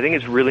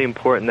it's really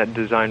important that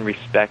design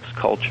respects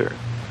culture.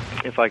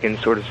 If I can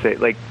sort of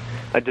say,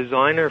 a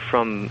designer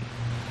from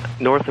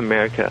North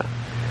America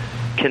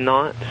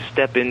cannot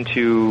step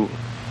into,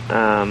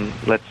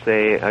 let's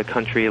say, a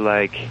country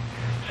like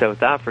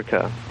South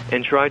Africa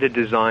and try to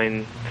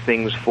design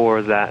things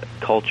for that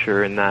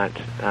culture and that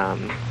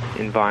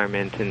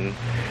environment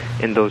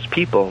and those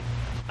people.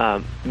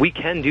 We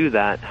can do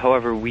that.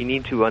 However, we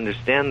need to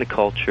understand the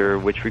culture,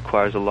 which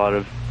requires a lot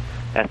of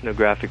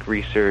ethnographic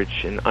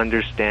research and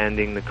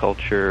understanding the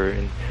culture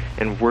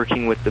and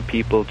working with the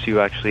people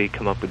to actually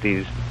come up with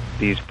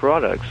these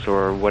products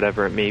or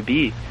whatever it may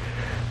be.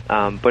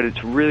 But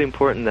it's really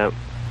important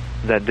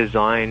that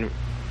design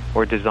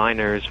or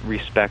designers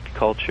respect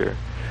culture.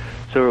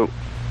 So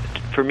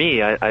for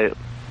me,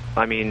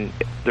 I mean,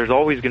 there's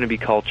always going to be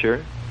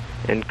culture,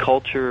 and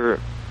culture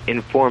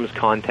informs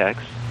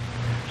context.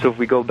 So if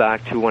we go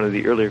back to one of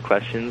the earlier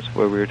questions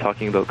where we were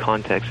talking about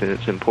context and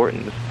its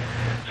importance,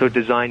 so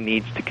design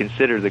needs to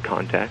consider the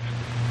context.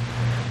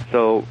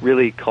 So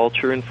really,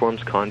 culture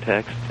informs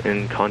context,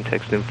 and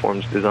context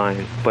informs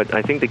design. But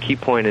I think the key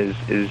point is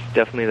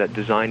definitely that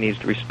design needs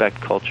to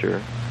respect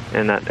culture,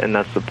 and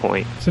that's the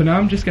point. So now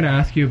I'm just going to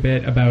ask you a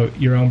bit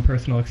about your own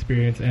personal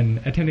experience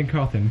and attending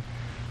Carleton.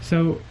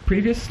 So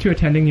previous to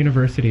attending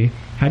university,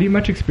 had you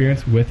much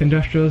experience with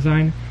industrial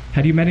design?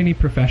 Had you met any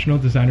professional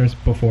designers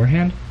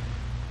beforehand?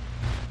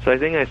 So I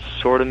think I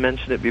sort of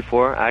mentioned it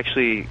before.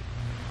 Actually,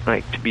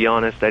 to be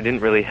honest, I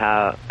didn't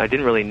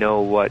really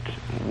know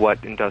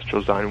what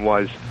industrial design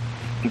was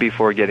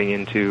before getting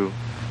into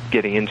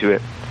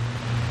it.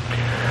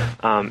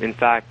 In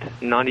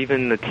fact, not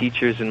even the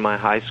teachers in my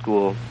high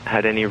school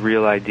had any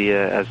real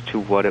idea as to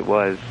what it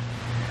was.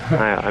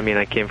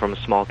 I came from a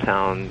small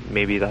town.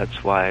 Maybe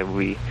that's why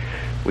we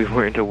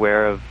weren't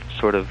aware of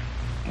sort of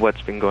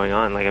what's been going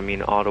on.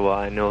 Ottawa,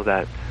 I know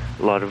that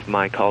a lot of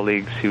my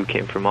colleagues who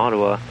came from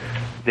Ottawa,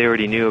 they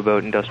already knew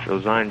about industrial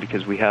design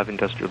because we have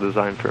industrial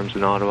design firms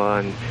in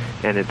Ottawa,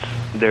 and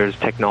there's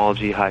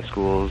technology high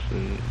schools,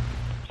 and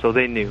so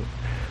they knew.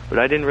 But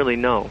I didn't really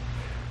know.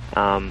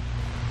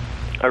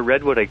 I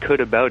read what I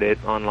could about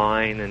it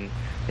online and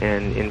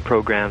in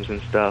programs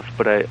and stuff,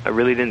 but I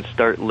really didn't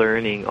start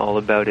learning all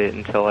about it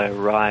until I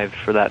arrived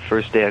for that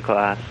first day of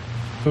class.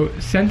 So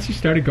since you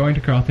started going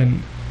to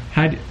Carleton,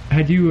 had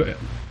you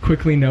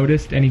quickly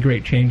noticed any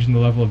great change in the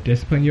level of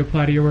discipline you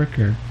apply to your work,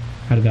 or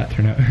how did that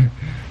turn out?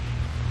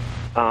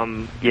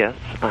 Yes.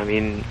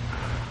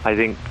 I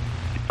think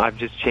I've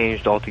just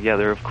changed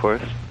altogether, of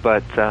course.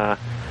 But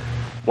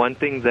one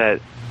thing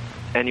that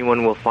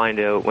anyone will find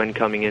out when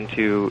coming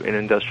into an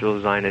industrial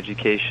design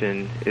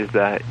education is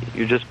that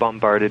you're just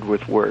bombarded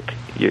with work.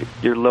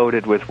 You're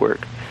loaded with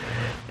work.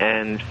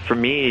 And for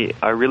me,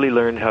 I really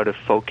learned how to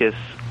focus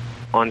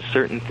on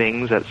certain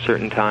things at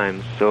certain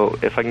times. So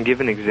if I can give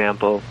an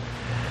example,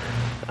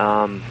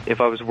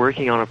 if I was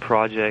working on a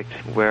project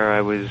where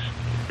I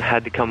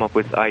had to come up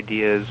with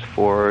ideas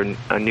for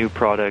a new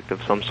product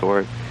of some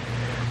sort,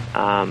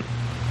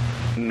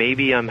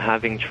 maybe I'm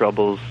having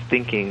troubles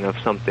thinking of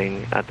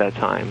something at that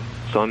time.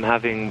 So I'm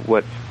having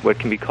what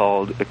can be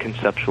called a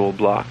conceptual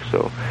block.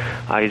 So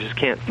I just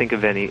can't think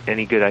of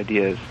any good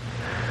ideas.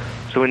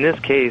 So in this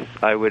case,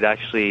 I would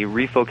actually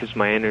refocus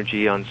my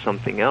energy on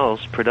something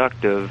else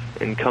productive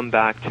and come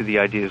back to the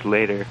ideas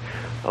later.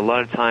 A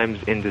lot of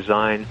times in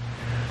design,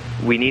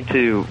 we need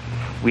to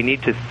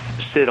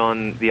sit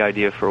on the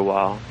idea for a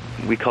while.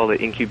 We call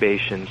it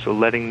incubation, so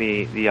letting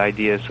the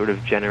idea sort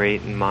of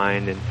generate in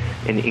mind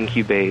and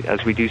incubate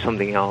as we do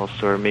something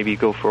else, or maybe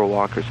go for a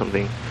walk or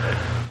something.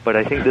 But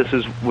I think this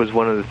was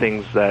one of the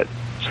things that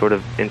sort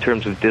of, in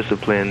terms of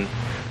discipline,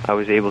 I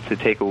was able to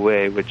take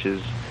away, which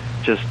is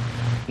just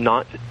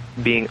not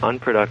being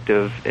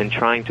unproductive and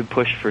trying to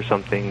push for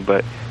something.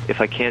 But if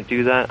I can't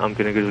do that, I'm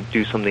going to go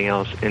do something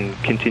else and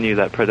continue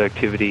that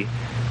productivity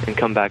and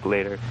come back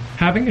later.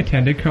 Having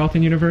attended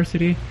Carleton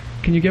University,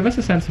 can you give us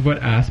a sense of what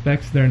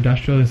aspects their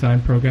industrial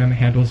design program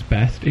handles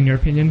best, in your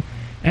opinion?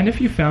 And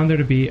if you found there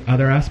to be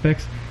other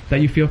aspects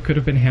that you feel could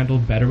have been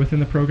handled better within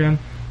the program,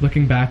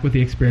 looking back with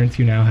the experience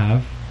you now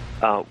have?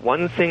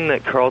 One thing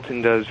that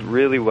Carleton does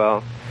really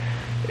well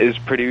is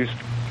produce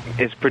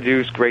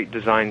great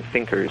design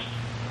thinkers.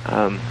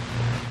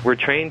 We're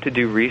trained to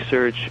do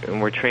research,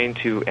 and we're trained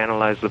to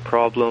analyze the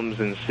problems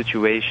and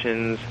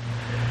situations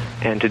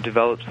and to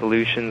develop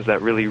solutions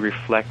that really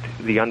reflect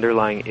the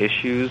underlying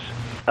issues.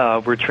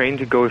 We're trained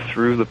to go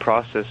through the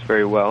process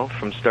very well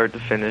from start to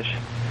finish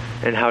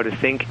and how to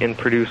think and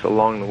produce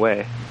along the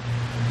way.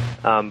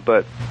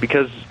 But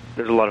because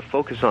there's a lot of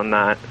focus on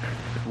that,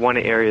 one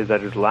area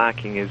that is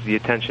lacking is the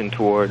attention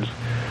towards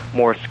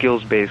more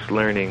skills-based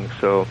learning.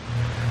 So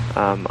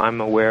I'm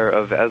aware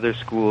of other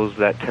schools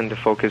that tend to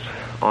focus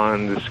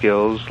on the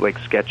skills like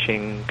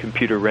sketching,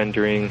 computer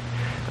rendering,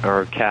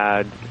 or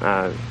CAD,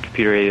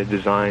 computer-aided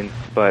design,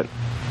 but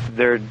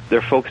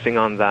they're focusing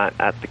on that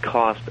at the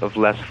cost of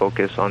less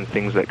focus on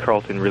things that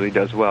Carleton really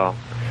does well.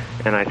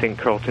 And I think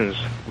Carleton's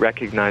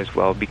recognized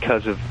well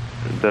because of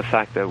the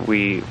fact that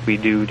we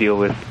do deal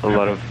with a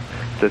lot of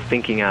the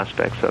thinking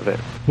aspects of it.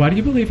 Why do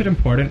you believe it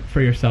important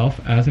for yourself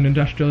as an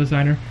industrial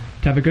designer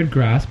to have a good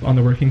grasp on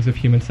the workings of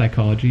human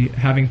psychology,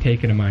 having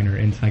taken a minor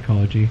in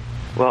psychology?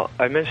 Well,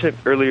 I mentioned it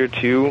earlier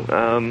too.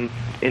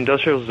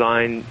 Industrial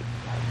design,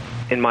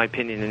 in my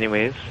opinion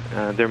anyways,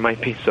 there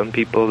might be some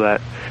people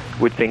that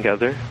would think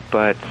other,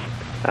 but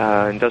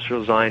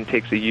industrial design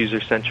takes a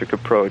user-centric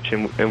approach,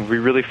 and we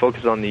really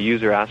focus on the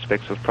user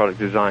aspects of product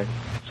design.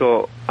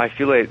 So I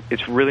feel like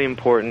it's really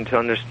important to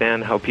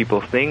understand how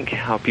people think,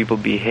 how people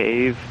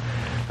behave,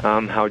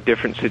 how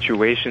different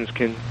situations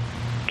can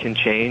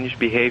change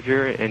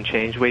behavior and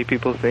change the way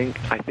people think.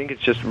 I think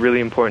it's just really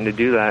important to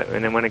do that.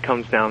 And then when it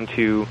comes down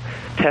to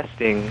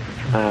testing,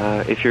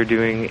 if you're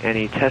doing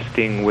any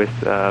testing with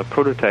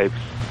prototypes,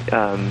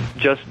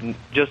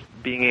 just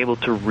being able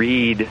to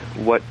read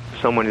what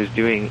someone is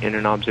doing in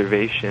an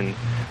observation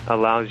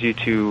allows you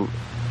to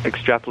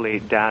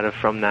extrapolate data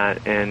from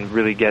that and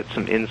really get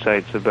some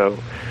insights about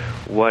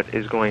what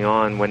is going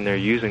on when they're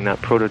using that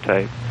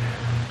prototype.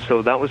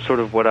 So that was sort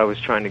of what I was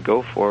trying to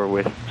go for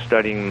with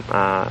studying,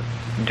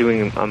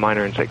 doing a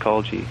minor in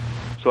psychology.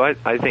 So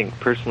I think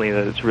personally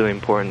that it's really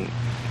important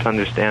to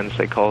understand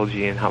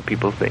psychology and how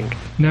people think.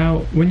 Now,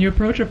 when you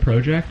approach a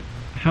project,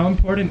 how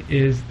important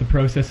is the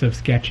process of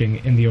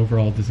sketching in the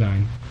overall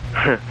design?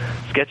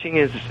 Sketching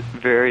is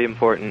very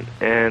important,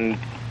 and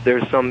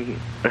there's some,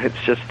 it's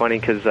just funny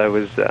because I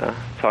was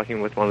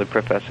talking with one of the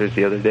professors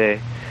the other day,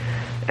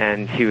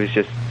 and he was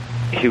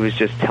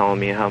just telling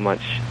me how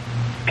much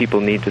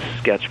people need to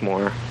sketch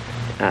more.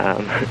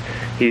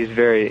 He's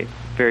very,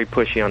 very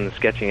pushy on the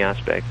sketching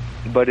aspect,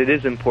 but it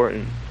is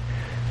important.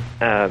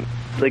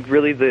 Like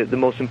really the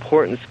most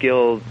important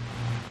skill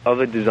of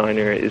a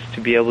designer is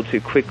to be able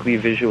to quickly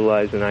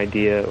visualize an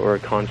idea or a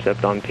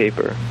concept on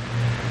paper.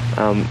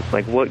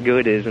 Like what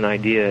good is an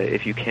idea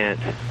if you can't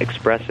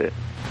express it?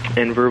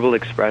 And verbal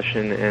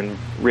expression and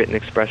written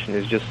expression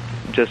is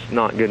just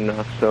not good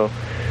enough. So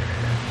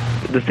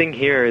the thing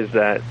here is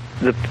that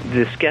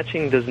the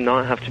sketching does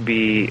not have to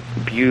be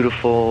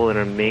beautiful and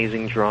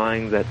amazing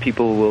drawing that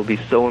people will be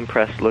so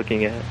impressed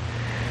looking at.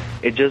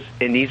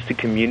 It needs to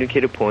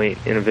communicate a point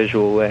in a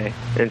visual way.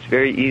 And it's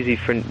very easy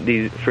for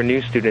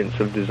new students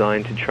of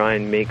design to try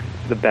and make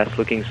the best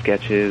looking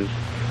sketches,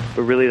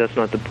 but really that's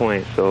not the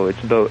point. So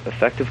it's about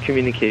effective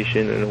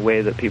communication in a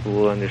way that people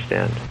will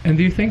understand. And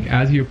do you think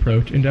as you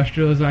approach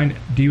industrial design,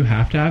 do you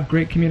have to have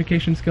great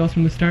communication skills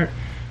from the start?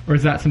 Or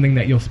is that something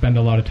that you'll spend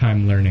a lot of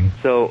time learning?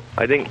 So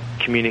I think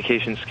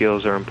communication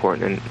skills are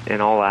important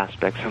in all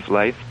aspects of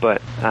life,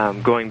 but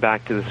going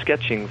back to the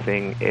sketching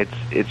thing,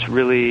 it's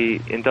really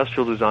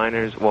industrial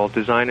designers, well,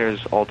 designers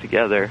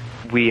altogether,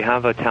 we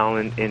have a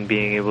talent in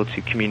being able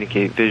to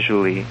communicate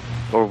visually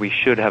or we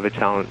should have a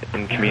talent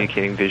in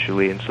communicating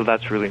visually, and so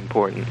that's really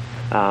important.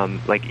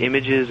 Like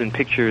images and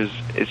pictures,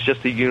 it's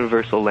just a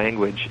universal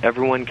language.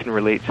 Everyone can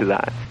relate to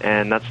that,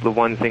 and that's the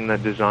one thing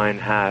that design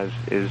has,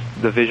 is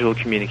the visual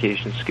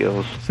communication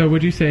skills. So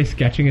would you say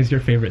sketching is your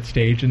favorite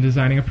stage in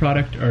designing a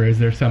product, or is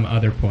there some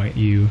other point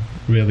you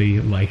really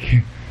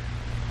like?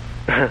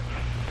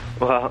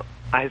 Well,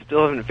 I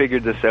still haven't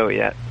figured this out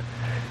yet.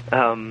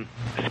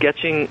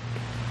 Sketching,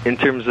 in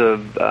terms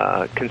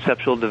of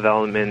conceptual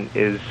development,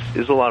 is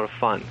a lot of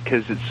fun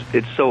because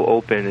it's so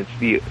open.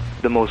 It's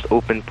the most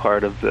open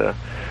part of the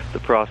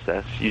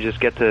process. You just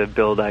get to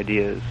build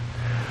ideas.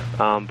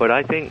 But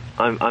I think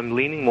I'm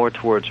leaning more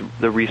towards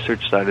the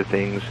research side of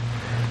things,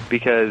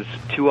 because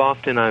too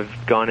often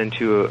I've gone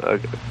into a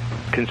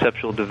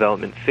conceptual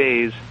development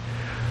phase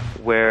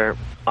where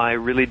I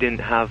really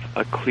didn't have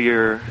a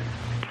clear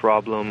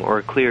problem or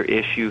a clear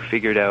issue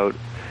figured out.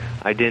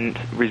 I didn't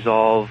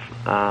resolve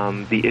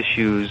the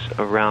issues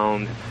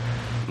around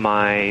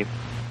my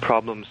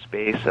problem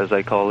space, as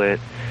I call it,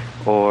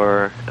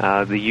 or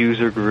the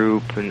user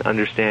group, and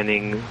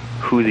understanding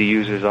who the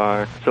users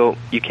are. So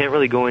you can't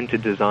really go into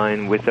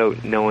design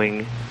without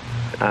knowing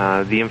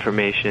the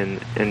information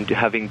and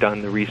having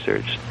done the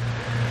research.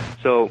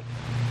 So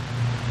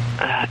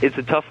it's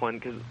a tough one,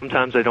 because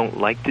sometimes I don't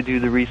like to do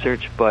the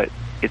research, but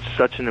it's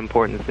such an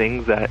important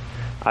thing that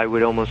I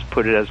would almost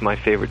put it as my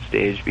favorite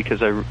stage,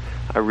 because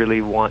I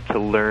really want to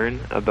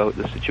learn about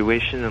the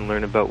situation and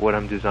learn about what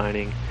I'm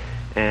designing,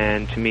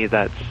 and to me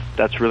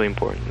that's really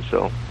important.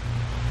 So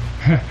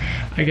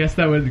I guess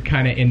that would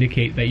kind of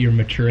indicate that you're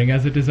maturing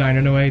as a designer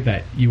in a way,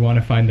 that you want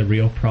to find the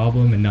real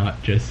problem and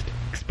not just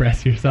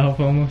express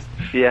yourself almost.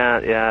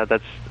 Yeah,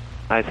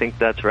 I think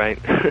that's right.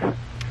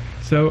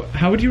 So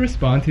how would you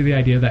respond to the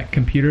idea that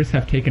computers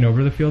have taken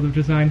over the field of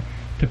design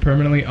to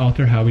permanently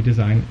alter how we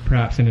design,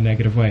 perhaps in a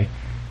negative way?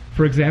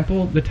 For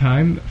example, the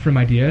time from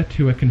idea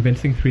to a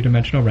convincing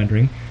three-dimensional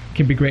rendering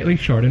can be greatly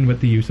shortened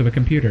with the use of a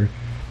computer,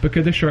 but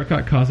could the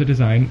shortcut cause a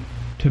design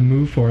to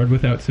move forward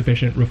without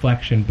sufficient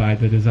reflection by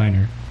the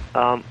designer?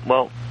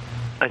 Well,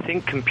 I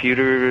think the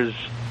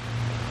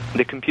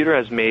computer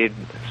has made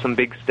some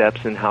big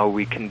steps in how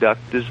we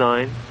conduct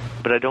design,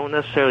 but I don't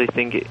necessarily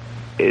think it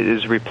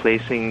is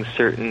replacing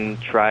certain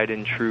tried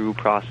and true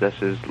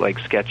processes like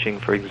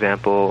sketching, for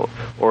example,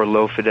 or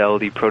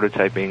low-fidelity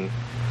prototyping.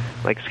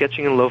 Like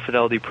sketching and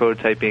low-fidelity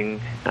prototyping,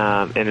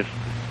 and if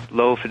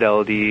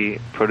low-fidelity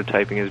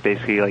prototyping is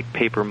basically like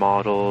paper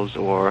models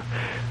or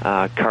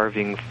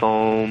carving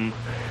foam,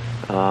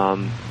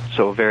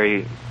 so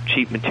very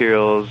cheap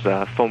materials,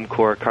 foam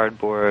core,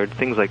 cardboard,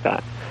 things like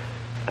that.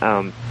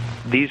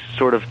 These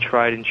sort of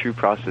tried and true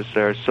processes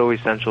are so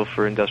essential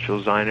for industrial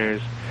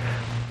designers,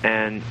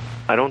 and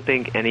I don't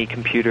think any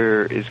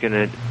computer is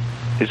gonna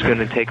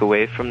take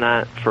away from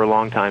that for a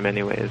long time,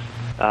 anyways.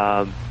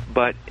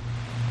 But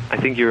I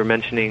think you were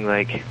mentioning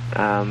like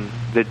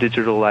the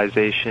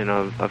digitalization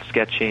of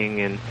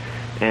sketching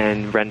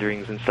and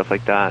renderings and stuff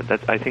like that.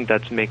 I think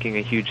that's making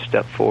a huge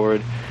step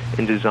forward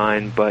in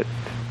design, but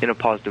in a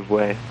positive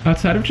way.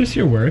 Outside of just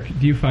your work,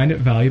 do you find it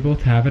valuable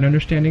to have an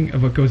understanding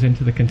of what goes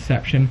into the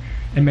conception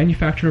and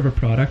manufacture of a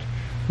product,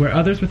 where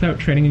others without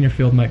training in your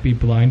field might be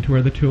blind to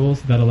where the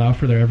tools that allow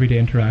for their everyday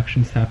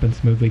interactions to happen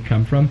smoothly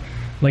come from?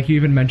 Like you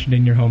even mentioned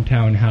in your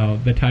hometown how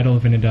the title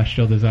of an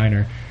industrial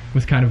designer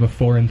was kind of a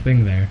foreign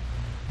thing there.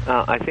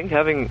 I think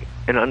having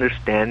an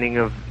understanding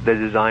of the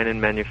design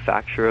and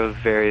manufacture of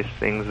various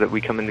things that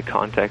we come into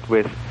contact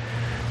with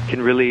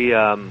can really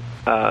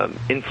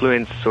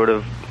influence sort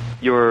of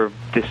your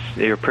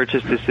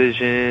purchase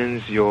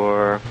decisions,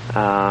 the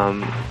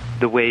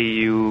way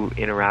you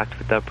interact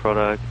with that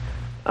product.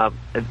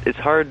 It's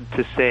hard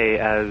to say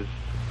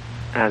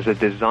as a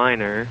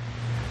designer,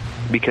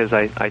 because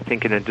I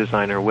think in a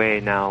designer way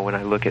now. When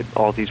I look at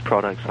all these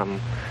products,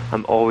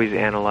 I'm always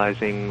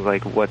analyzing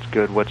like what's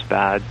good, what's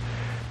bad.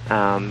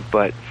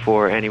 But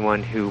for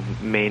anyone who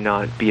may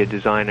not be a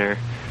designer,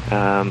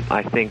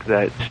 I think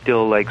that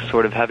still like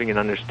sort of having an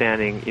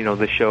understanding,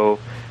 the show,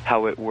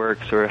 how it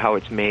works or how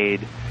it's made,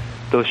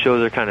 those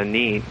shows are kind of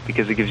neat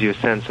because it gives you a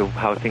sense of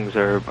how things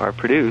are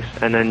produced.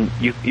 And then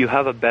you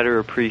have a better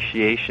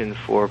appreciation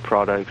for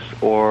products,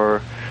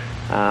 or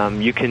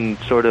you can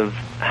sort of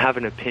have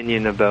an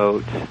opinion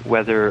about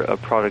whether a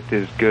product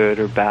is good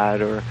or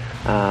bad or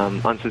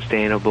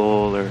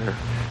unsustainable or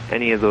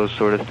any of those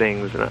sort of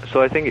things.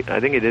 So I think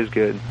it is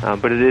good,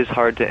 but it is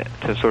hard to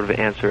sort of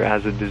answer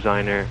as a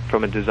designer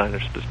from a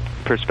designer's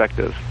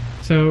perspective.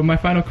 So my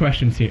final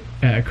question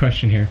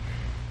here.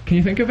 Can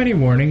you think of any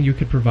warning you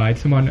could provide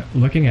someone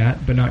looking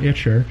at, but not yet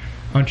sure,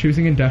 on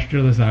choosing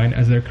industrial design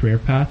as their career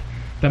path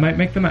that might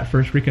make them at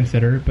first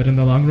reconsider, but in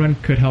the long run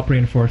could help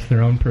reinforce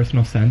their own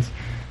personal sense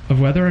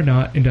of whether or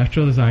not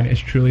industrial design is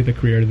truly the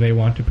career they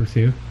want to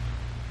pursue?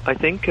 I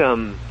think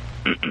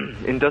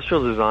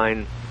industrial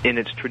design in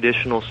its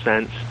traditional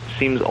sense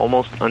seems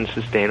almost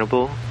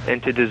unsustainable,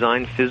 and to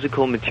design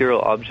physical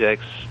material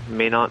objects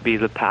may not be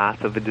the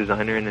path of a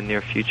designer in the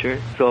near future.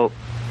 So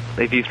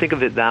if you think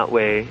of it that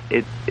way,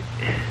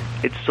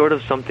 it's sort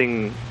of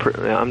something.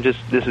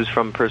 This is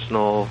from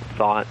personal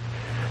thought.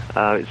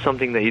 It's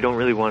something that you don't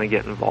really want to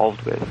get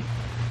involved with.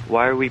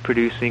 Why are we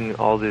producing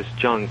all this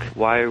junk?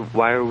 Why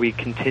are we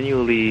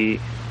continually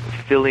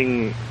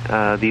filling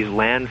these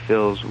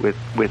landfills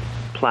with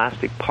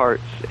plastic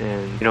parts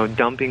and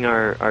dumping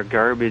our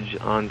garbage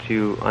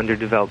onto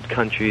underdeveloped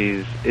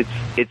countries?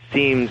 It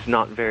seems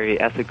not very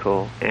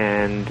ethical,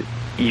 and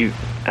you,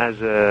 as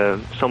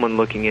someone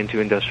looking into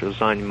industrial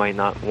design, you might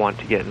not want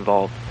to get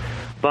involved.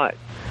 But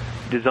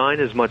design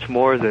is much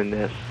more than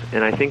this,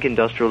 and I think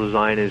industrial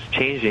design is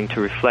changing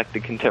to reflect the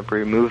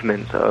contemporary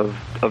movement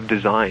of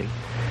design.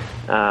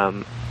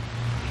 And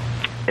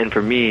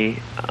for me,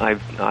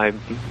 I've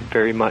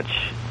very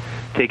much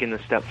taken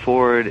a step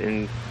forward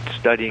in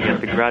studying at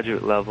the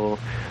graduate level,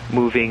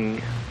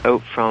 moving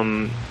out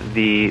from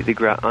the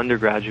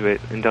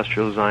undergraduate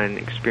industrial design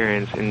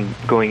experience and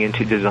going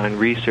into design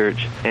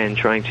research and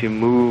trying to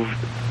move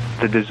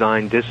the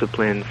design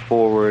discipline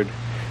forward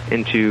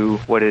into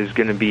what is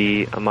going to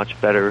be a much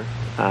better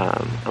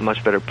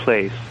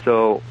place.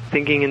 So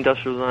thinking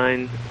industrial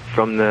design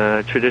from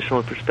the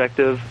traditional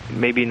perspective,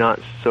 maybe not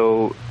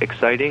so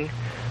exciting,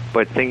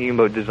 but thinking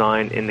about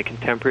design in the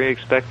contemporary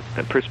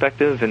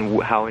perspective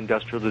and how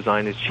industrial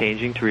design is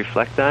changing to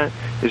reflect that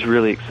is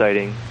really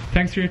exciting.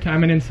 Thanks for your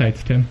time and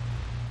insights, Tim.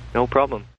 No problem.